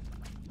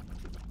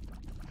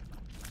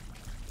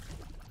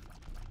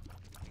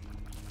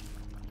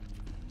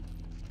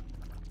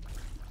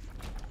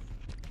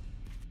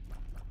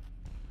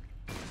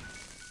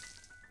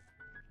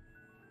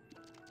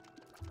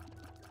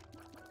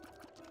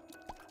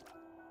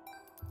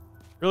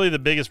 Really, the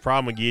biggest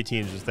problem with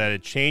guillotine is just that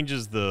it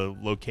changes the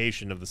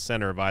location of the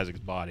center of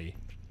Isaac's body.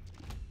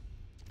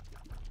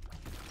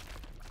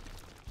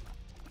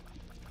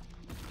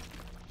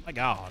 My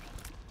God.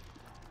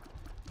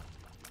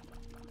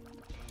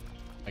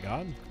 My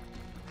God.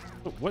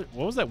 What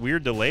was that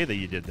weird delay that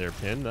you did there,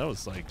 Pin? That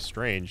was, like,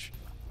 strange.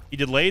 You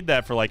delayed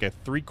that for, like, a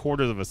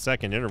 3/4 of a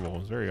second interval. It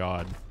was very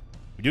odd.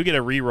 We do get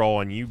a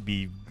reroll, and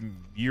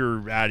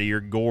you're out of your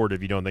gourd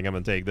if you don't think I'm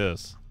going to take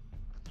this.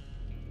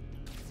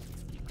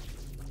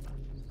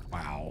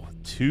 Wow,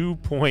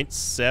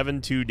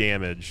 2.72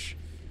 damage.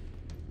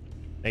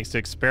 Thanks to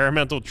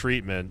experimental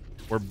treatment,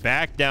 we're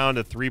back down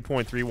to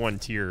 3.31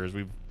 tiers.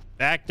 We've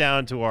back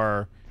down to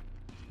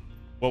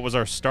what was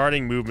our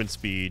starting movement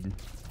speed.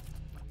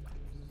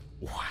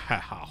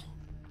 Wow.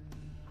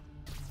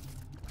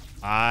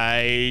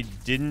 I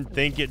didn't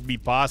think it'd be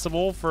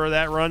possible for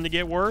that run to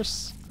get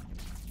worse.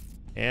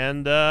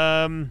 And,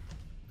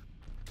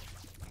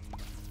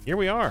 here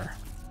we are.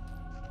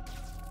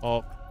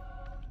 Well,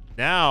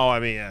 now, I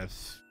mean,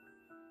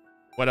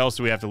 what else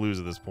do we have to lose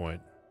at this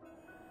point?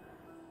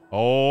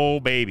 Oh,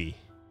 baby.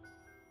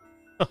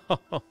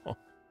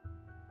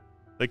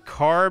 The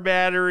car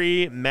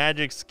battery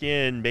magic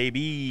skin,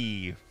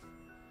 baby.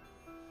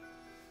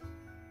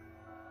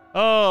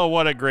 Oh,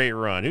 what a great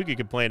run. Who could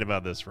complain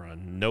about this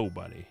run?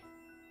 Nobody.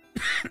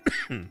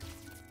 We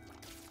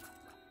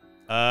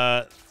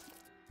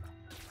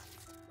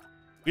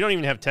don't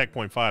even have Tech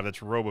Point 5.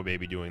 That's Robo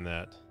Baby doing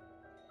that.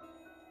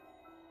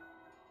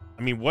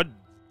 I mean, what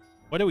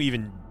do we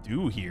even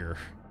do here?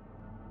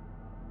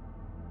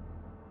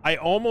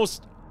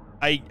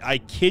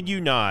 I kid you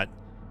not,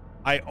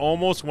 I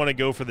almost want to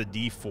go for the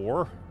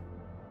D4.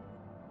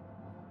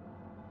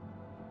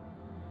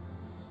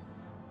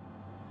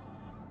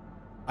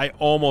 I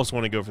almost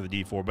want to go for the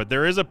D4, but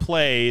there is a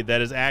play that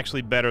is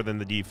actually better than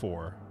the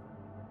D4.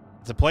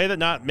 It's a play that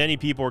not many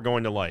people are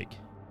going to like.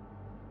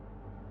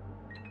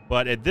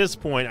 But at this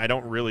point, I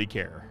don't really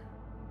care.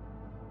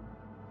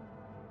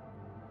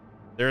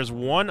 There's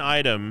one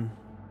item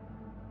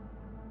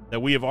that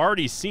we have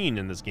already seen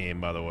in this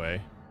game, by the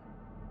way,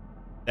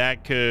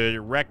 that could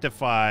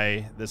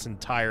rectify this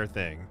entire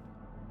thing.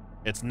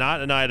 It's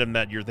not an item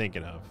that you're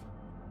thinking of.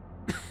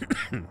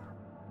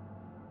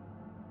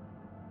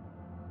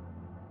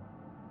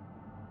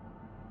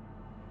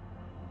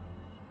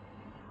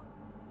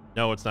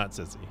 No, it's not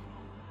Sissy.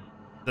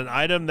 It's an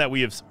item that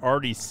we have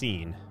already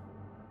seen.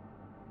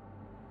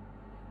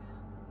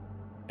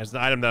 It's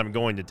the item that I'm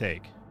going to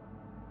take.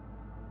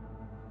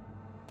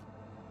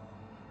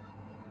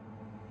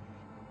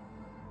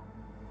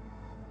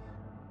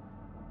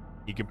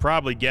 You can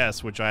probably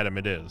guess which item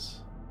it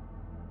is.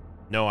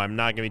 No, I'm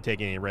not going to be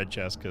taking any red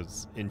chests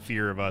because in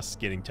fear of us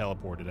getting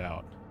teleported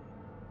out.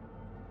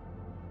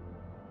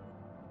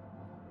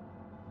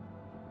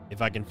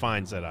 If I can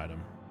find said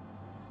item.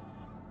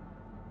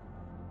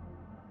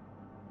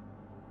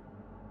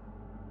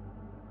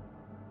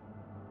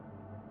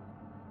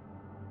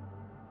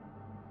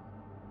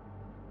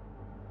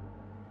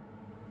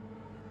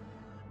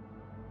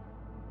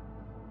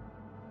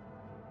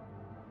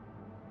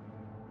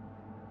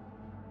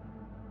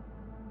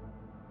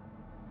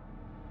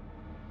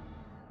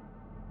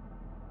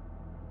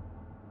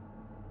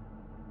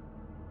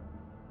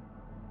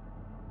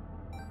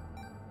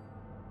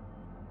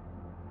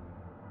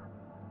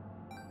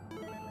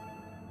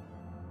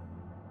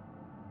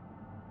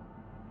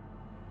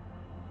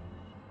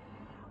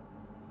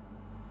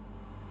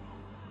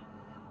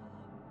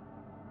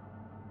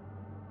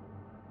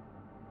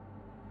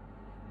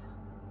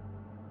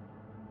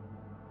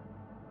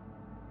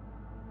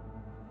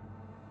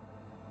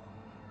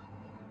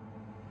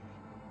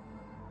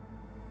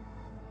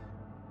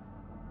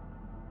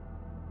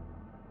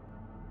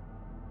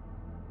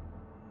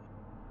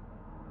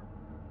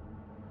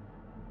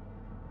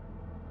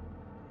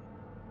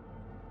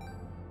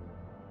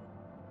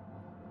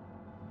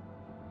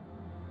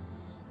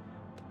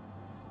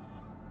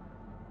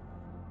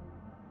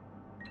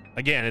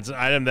 Again, it's an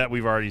item that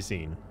we've already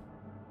seen.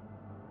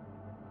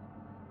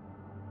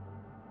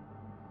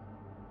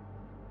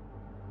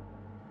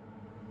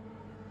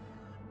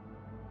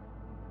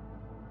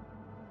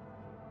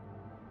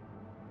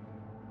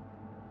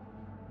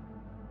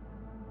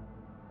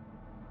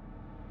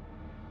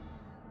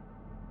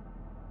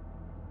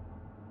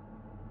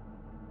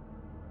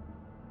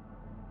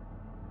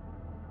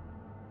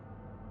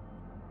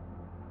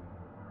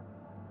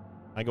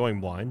 Am I going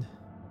blind?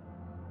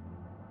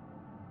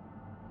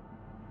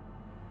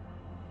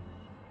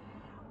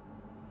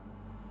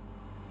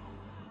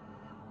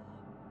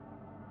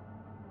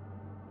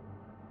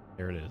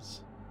 There it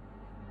is.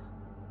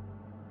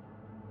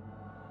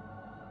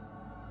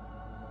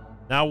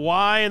 Now,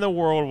 why in the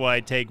world would I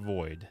take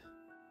Void?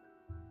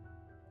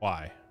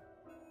 Why?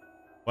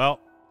 Well,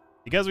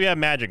 because we have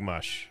Magic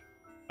Mush.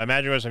 By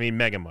Magic Mush, I mean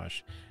Mega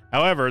Mush.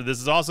 However, this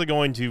is also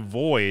going to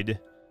void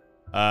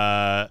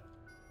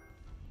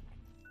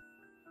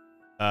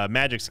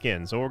Magic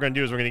Skin. So what we're going to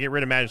do is we're going to get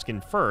rid of Magic Skin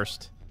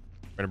first.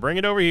 We're going to bring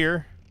it over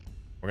here.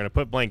 We're going to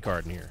put Blank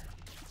Card in here.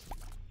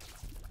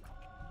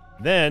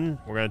 Then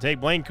we're going to take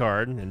Blank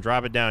Card and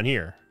drop it down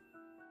here.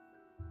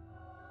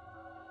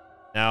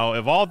 Now,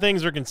 if all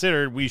things are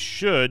considered, we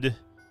should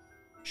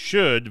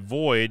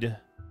void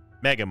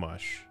Mega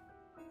Mush.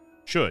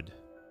 Should.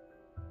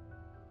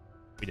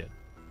 We did.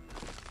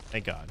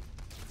 Thank God.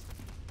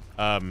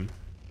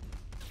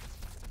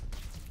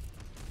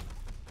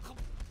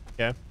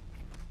 Okay.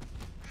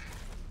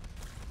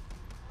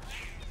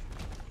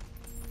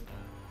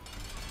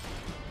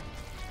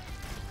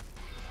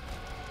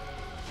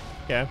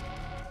 Okay.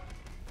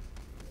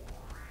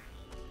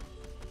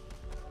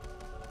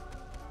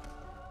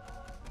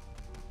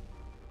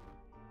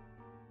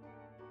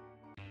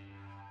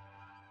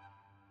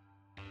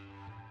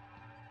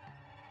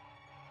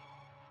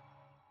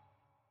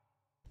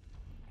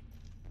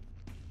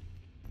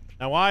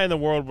 Now, why in the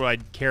world would I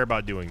care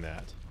about doing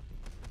that?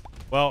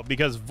 Well,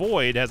 because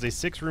Void has a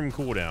 6-room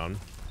cooldown,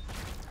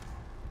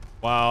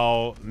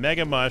 while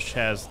Mega Mush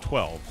has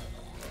 12,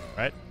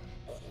 right?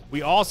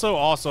 We also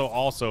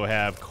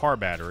have Car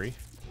Battery,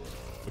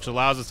 which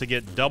allows us to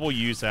get double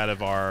use out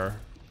of our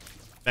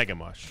Mega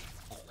Mush.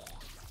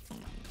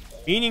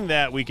 Meaning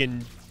that we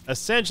can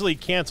essentially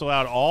cancel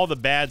out all the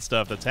bad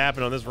stuff that's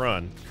happened on this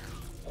run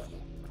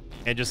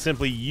and just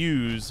simply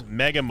use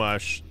Mega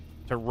Mush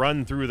to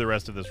run through the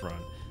rest of this run.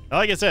 Now,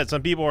 like I said,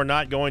 some people are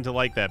not going to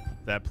like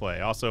that play.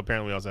 Also,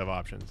 apparently we also have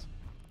options.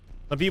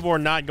 Some people are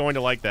not going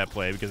to like that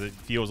play because it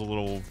feels a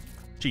little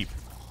cheap.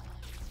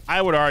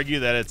 I would argue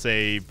that it's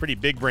a pretty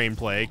big brain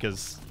play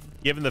because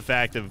given the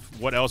fact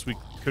of what else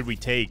could we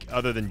take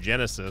other than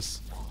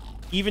Genesis,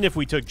 even if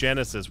we took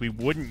Genesis, we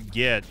wouldn't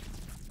get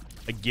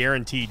a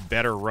guaranteed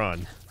better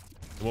run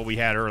than what we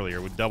had earlier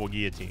with double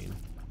guillotine.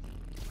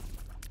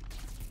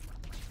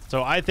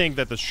 So I think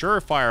that the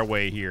surefire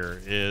way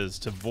here is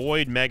to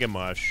void Mega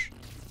Mush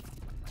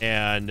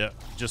and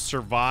just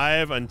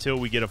survive until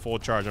we get a full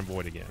charge on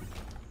Void again.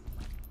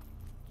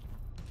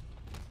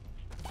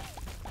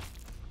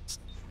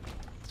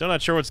 Still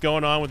not sure what's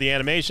going on with the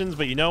animations,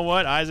 but you know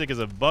what? Isaac is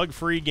a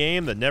bug-free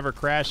game that never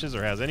crashes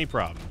or has any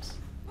problems.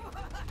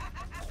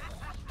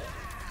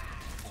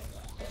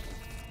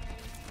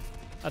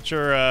 Not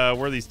sure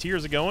where these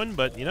tiers are going,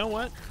 but you know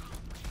what?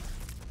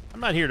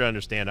 I'm not here to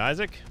understand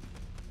Isaac.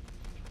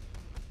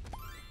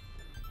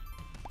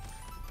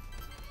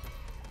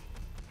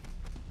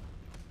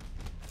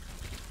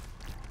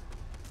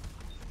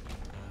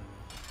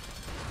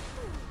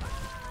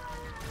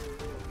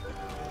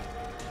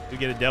 We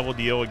get a devil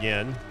deal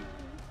again,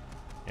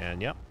 and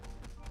yep,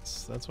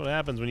 that's what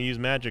happens when you use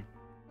magic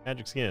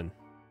skin.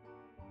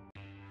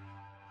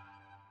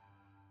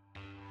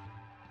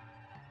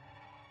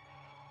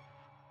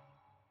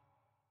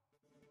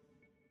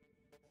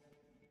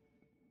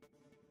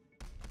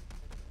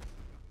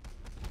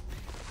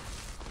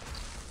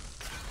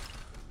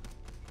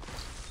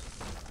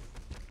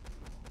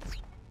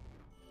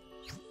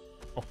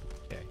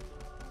 Okay.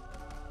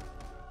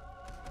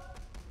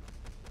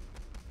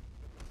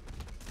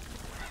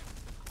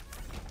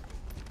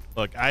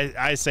 Look,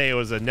 I say it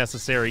was a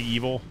necessary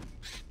evil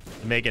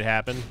to make it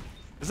happen.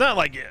 It's not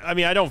like, I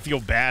mean, I don't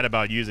feel bad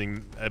about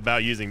using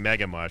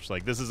Mega Mush.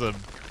 Like this is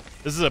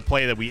a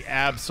play that we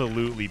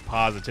absolutely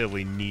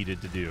positively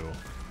needed to do.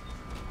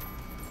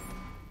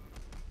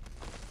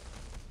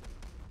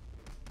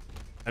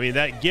 I mean,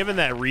 given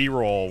that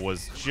reroll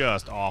was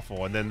just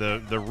awful, and then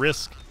the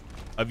risk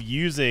of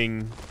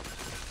using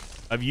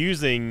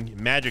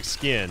Magic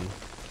Skin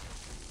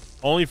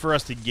only for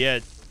us to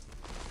get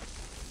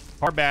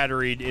Car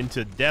Batteried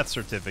into Death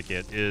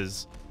Certificate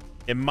is,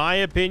 in my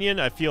opinion,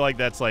 I feel like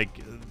that's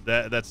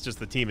just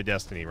the Team of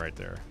Destiny right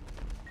there.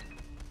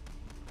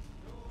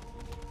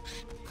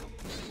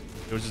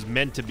 It was just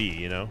meant to be,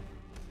 you know?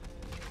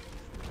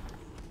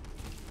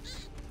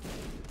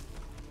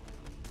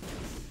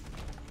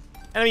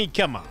 I mean,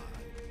 come on.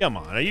 Come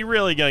on. Are you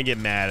really going to get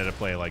mad at a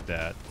play like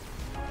that?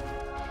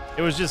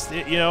 It was just,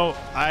 you know,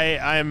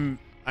 I'm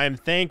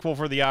thankful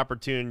for the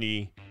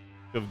opportunity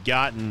to have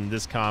gotten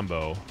this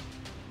combo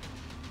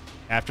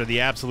after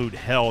the absolute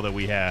hell that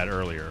we had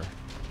earlier.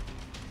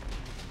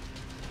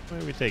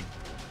 Maybe we take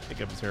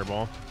up his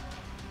hairball.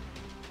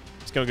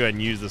 Just gonna go ahead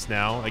and use this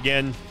now.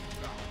 Again,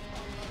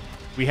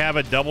 we have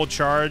a double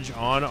charge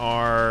on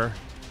our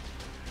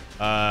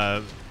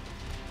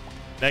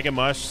Mega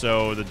Mush,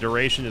 so the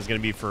duration is going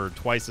to be for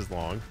twice as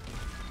long,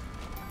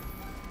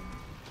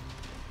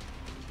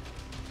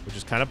 which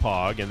is kind of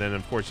pog. And then,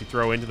 of course, you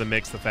throw into the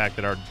mix the fact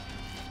that our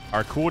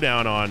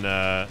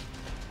cooldown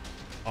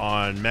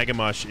on Mega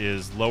Mush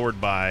is lowered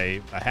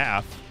by a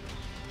half.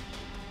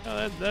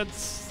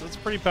 That's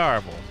pretty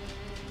powerful.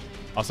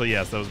 Also,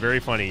 yes, that was very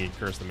funny,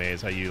 Curse the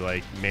Maze, how you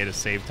like made us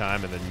save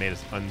time and then made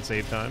us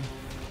unsave time.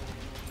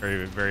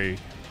 Very, very,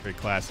 very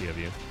classy of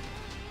you.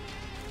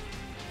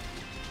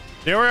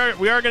 We are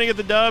going to get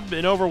the dub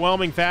in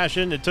overwhelming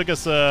fashion. It took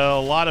us a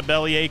lot of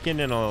belly aching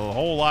and a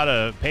whole lot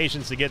of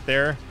patience to get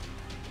there.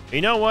 But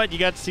you know what? You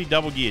got to see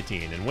double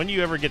guillotine, and when do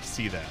you ever get to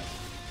see that?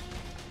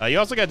 You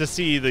also got to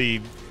see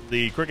the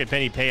Crooked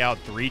Penny pay out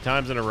 3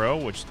 times in a row,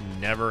 which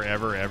never,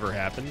 ever, ever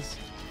happens.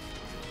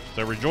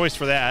 So rejoice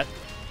for that.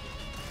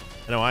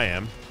 I know I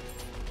am.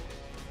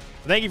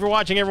 Thank you for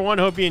watching, everyone.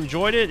 Hope you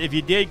enjoyed it. If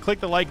you did, click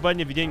the like button.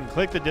 If you didn't,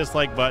 click the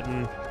dislike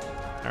button.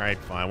 All right,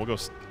 fine. We'll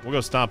go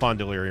stomp on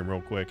Delirium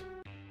real quick.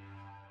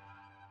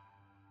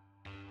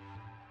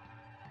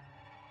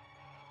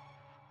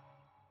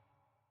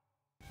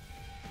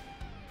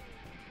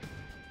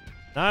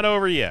 Not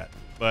over yet,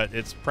 but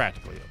it's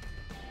practically over.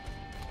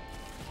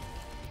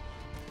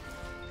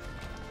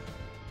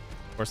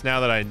 Of course, now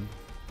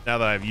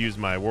that I've used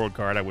my world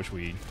card, I wish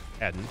we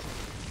hadn't.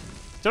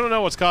 Still don't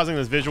know what's causing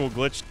this visual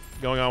glitch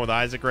going on with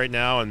Isaac right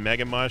now and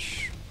Mega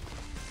Mush.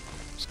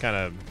 Just kind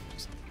of,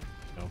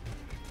 you know,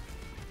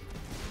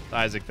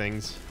 Isaac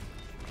things.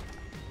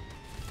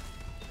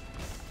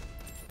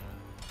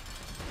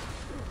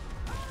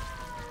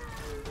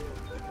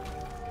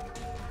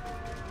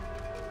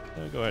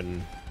 I'll go ahead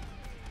and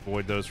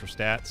avoid those for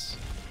stats.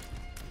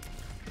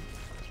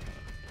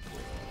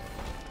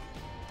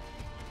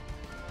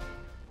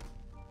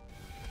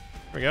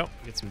 There we go.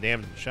 Get some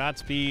damage and shot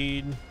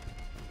speed.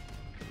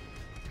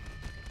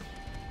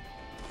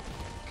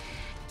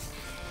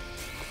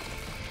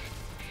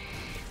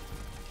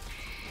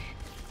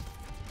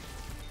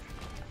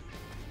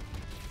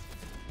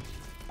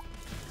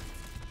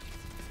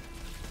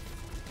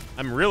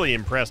 I'm really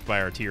impressed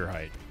by our tier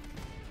height.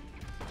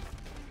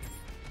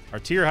 Our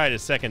tier height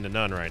is second to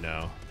none right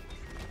now.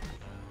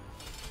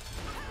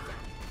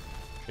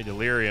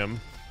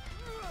 Delirium.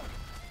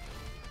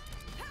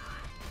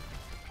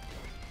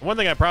 One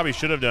thing I probably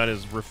should have done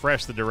is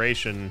refresh the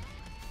duration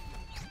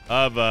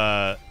of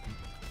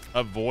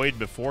Void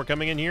before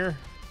coming in here.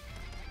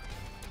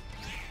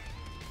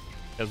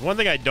 Because one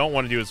thing I don't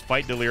want to do is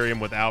fight Delirium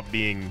without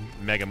being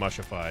Mega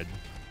Mushified.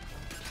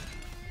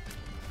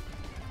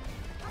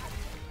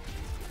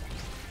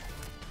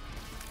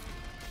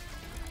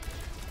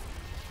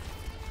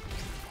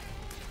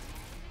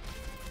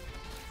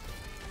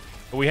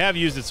 But we have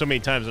used it so many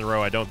times in a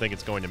row, I don't think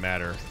it's going to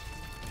matter.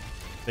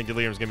 I think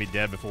Delirium's going to be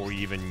dead before we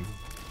even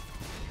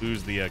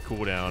lose the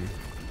cooldown.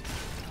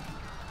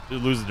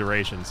 Lose the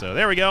duration. So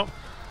there we go.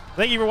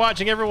 Thank you for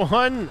watching,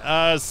 everyone.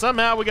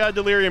 Somehow we got a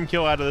Delirium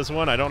kill out of this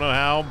one. I don't know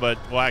how, but...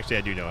 Well, actually,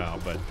 I do know how,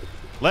 but...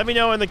 Let me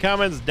know in the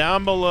comments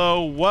down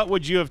below, what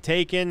would you have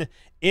taken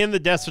in the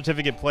Death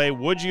Certificate play?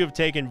 Would you have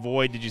taken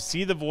Void? Did you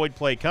see the Void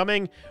play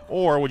coming?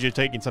 Or would you have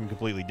taken something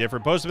completely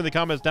different? Post them in the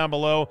comments down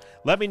below.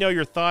 Let me know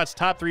your thoughts.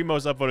 Top 3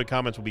 most upvoted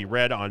comments will be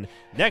read on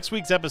next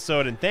week's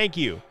episode. And thank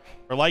you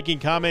for liking,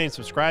 commenting,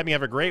 subscribing.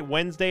 Have a great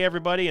Wednesday,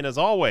 everybody. And as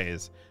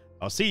always,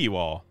 I'll see you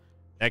all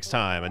next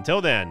time. Until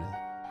then,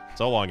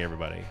 so long,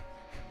 everybody.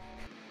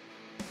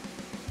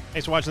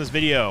 Thanks for watching this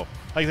video.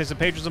 I'd like to thank some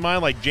patrons of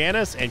mine like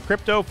Janice and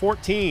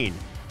Crypto14.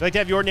 If you'd like to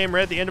have your name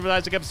read at the end of an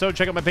Isaac episode,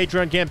 check out my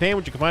Patreon campaign,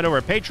 which you can find over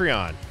at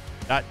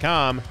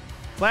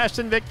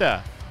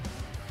patreon.com/Sinvicta.